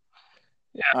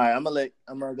 Yeah. All right, I'm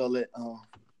gonna go let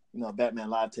Batman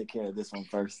Live take care of this one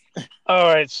first. All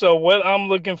right, so what I'm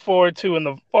looking forward to in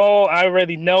the fall, I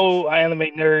already know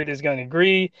Anime Nerd is going to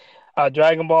agree.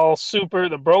 Dragon Ball Super,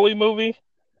 the Broly movie.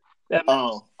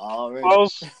 Already.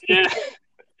 Close. Yeah.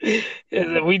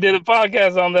 We did a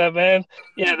podcast on that, man.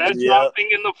 Yeah, that's dropping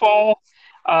in the fall.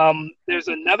 There's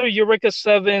another Eureka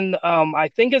 7. I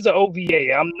think it's an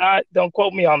OVA. Don't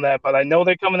quote me on that, but I know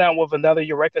they're coming out with another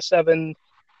Eureka 7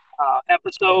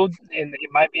 episode, and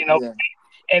it might be an OVA.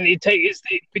 And it's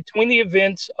between the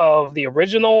events of the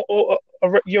original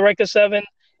Eureka 7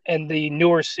 and the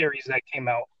newer series that came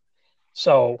out.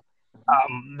 So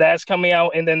that's coming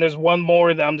out. And then there's one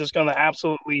more that I'm just going to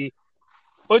absolutely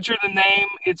butcher the name.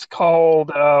 It's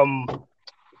called,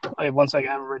 wait, one second,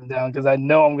 I have it written down because I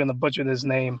know I'm going to butcher this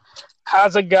name.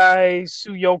 Kazagai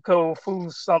Suyoko Fu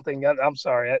something. I'm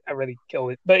sorry, I really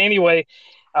killed it. But anyway,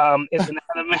 it's an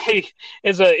anime.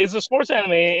 It's a sports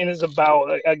anime, and it's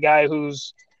about a guy who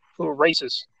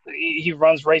races. He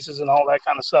runs races and all that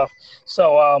kind of stuff.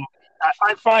 So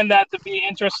I find that to be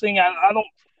interesting. I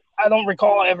don't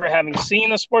recall ever having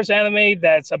seen a sports anime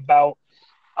that's about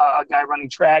a guy running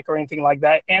track or anything like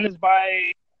that. And it's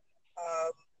by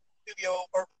studio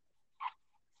or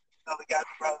the guy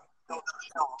who wrote the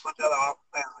show, a bunch of other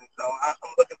family. So I'm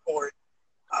looking forward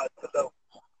to those.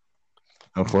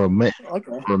 For a minute,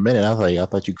 I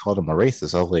thought you called him a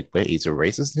racist. I was like, wait, he's a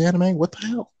racist in anime? What the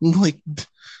hell? I'm like,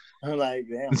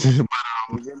 damn,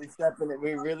 we're really stepping it.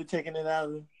 We're really taking it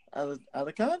out of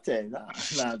context. Nah,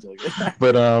 I'm joking.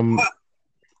 But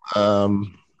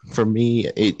for me,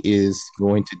 it is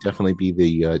going to definitely be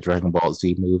the Dragon Ball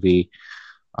Z movie.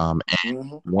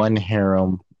 And one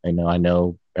harem. I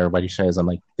know everybody says I'm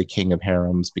like the king of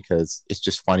harems because it's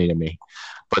just funny to me.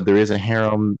 But there is a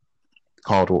harem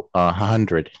called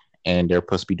 100, and they're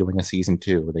supposed to be doing a season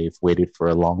 2. They've waited for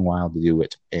a long while to do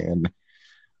it, and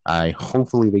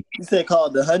hopefully they. You said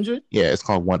called the 100? Yeah, it's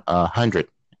called 100,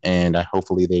 and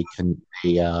hopefully they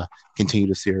continue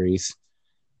the series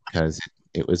because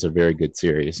it was a very good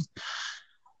series.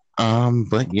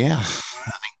 But yeah.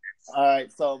 All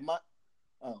right, so my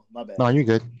bad. No, you're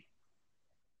good.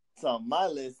 So my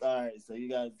list. All right, so you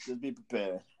guys just be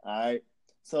prepared. All right,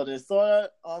 so there's Sword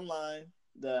Art Online,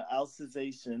 the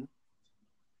Alicization.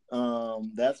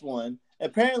 That's one.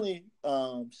 Apparently,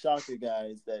 shocker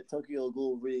guys, that Tokyo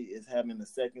Ghoul Re is having the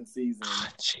second season.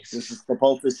 This is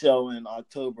supposed to show in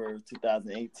October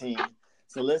 2018.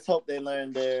 So let's hope they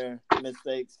learn their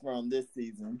mistakes from this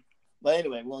season. But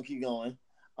anyway, we're gonna keep going.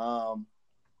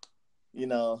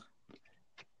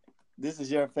 This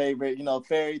is your favorite,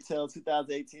 Fairy Tail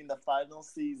 2018, the final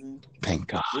season. Thank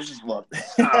God. This is what.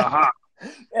 Uh-huh.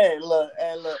 Hey, look.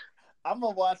 I'm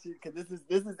gonna watch it because this is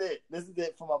it. This is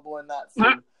it for my boy Natsu.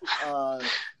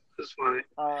 That's funny.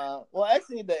 Well,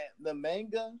 actually, the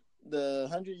manga, the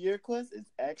 100-Year Quest, is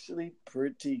actually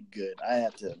pretty good. I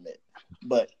have to admit,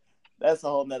 but that's a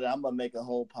whole nother. I'm gonna make a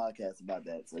whole podcast about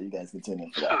that, so you guys can tune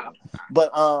in for that one.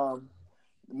 But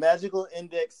Magical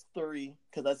Index 3,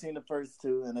 because I've seen the first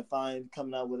 2, and if I'm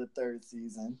coming out with a third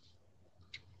season.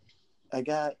 I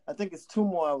think it's 2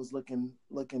 more I was looking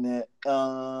at.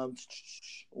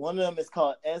 One of them is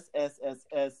called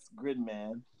SSSS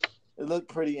Gridman. It looked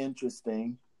pretty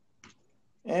interesting.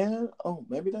 And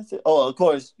maybe that's it. Oh, of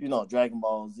course, Dragon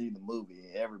Ball Z the movie.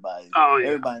 Everybody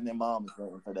and their mom is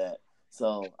waiting for that.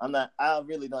 So I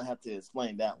really don't have to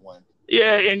explain that one.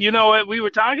 Yeah, and you know what? We were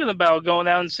talking about going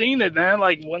out and seeing it, man.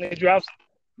 Like when it drops.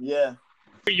 Yeah.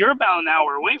 You're about an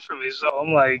hour away from me, so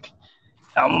I'm like,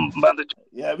 I'm about to.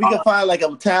 Yeah, we can find like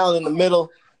a town in the middle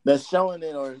that's showing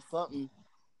it or something.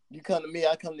 You come to me,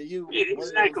 I come to you. Yeah,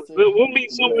 exactly. We'll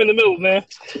meet somewhere in the middle, man.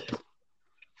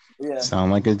 Yeah.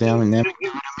 Sound like a down and never to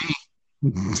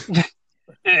me.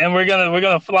 And we're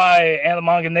gonna fly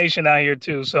Animanga Nation out here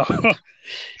too. So you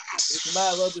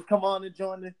might as well just come on and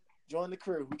join the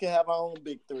crew. We can have our own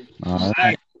big 3. All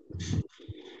right.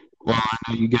 Well, I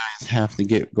know you guys have to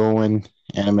get going.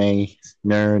 Anime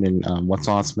Nerd and What's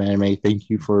Awesome Anime. Thank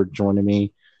you for joining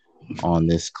me on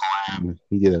this collab.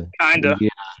 We did a kind of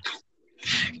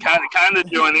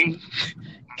joining.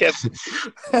 You're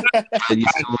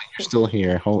still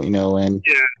here, and hopefully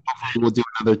we'll do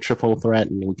another triple threat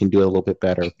and we can do it a little bit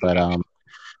better. But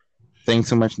thanks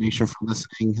so much, Nation, for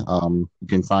listening. You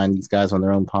can find these guys on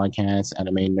their own podcast.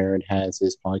 Anime Nerd has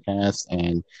his podcast,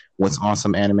 and What's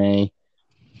Awesome Anime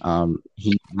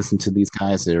He listened to these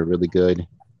guys. They're really good.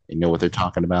 They know what they're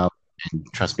talking about. And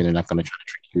trust me, they're not going to try to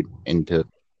trick you into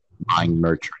buying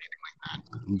merch or anything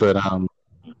like that. But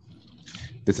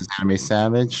this is Anime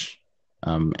Savage,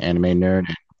 Anime Nerd,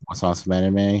 and What's Awesome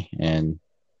Anime. And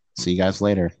see you guys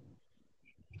later.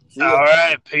 All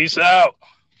right. Peace out.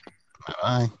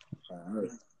 Bye-bye. All right.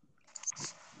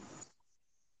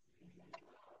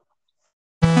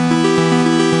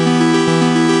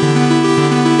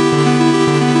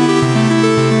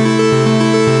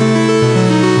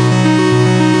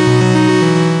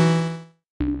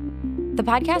 The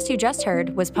podcast you just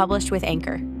heard was published with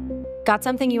Anchor. Got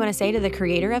something you want to say to the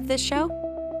creator of this show?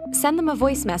 Send them a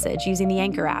voice message using the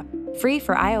Anchor app, free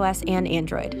for iOS and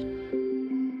Android.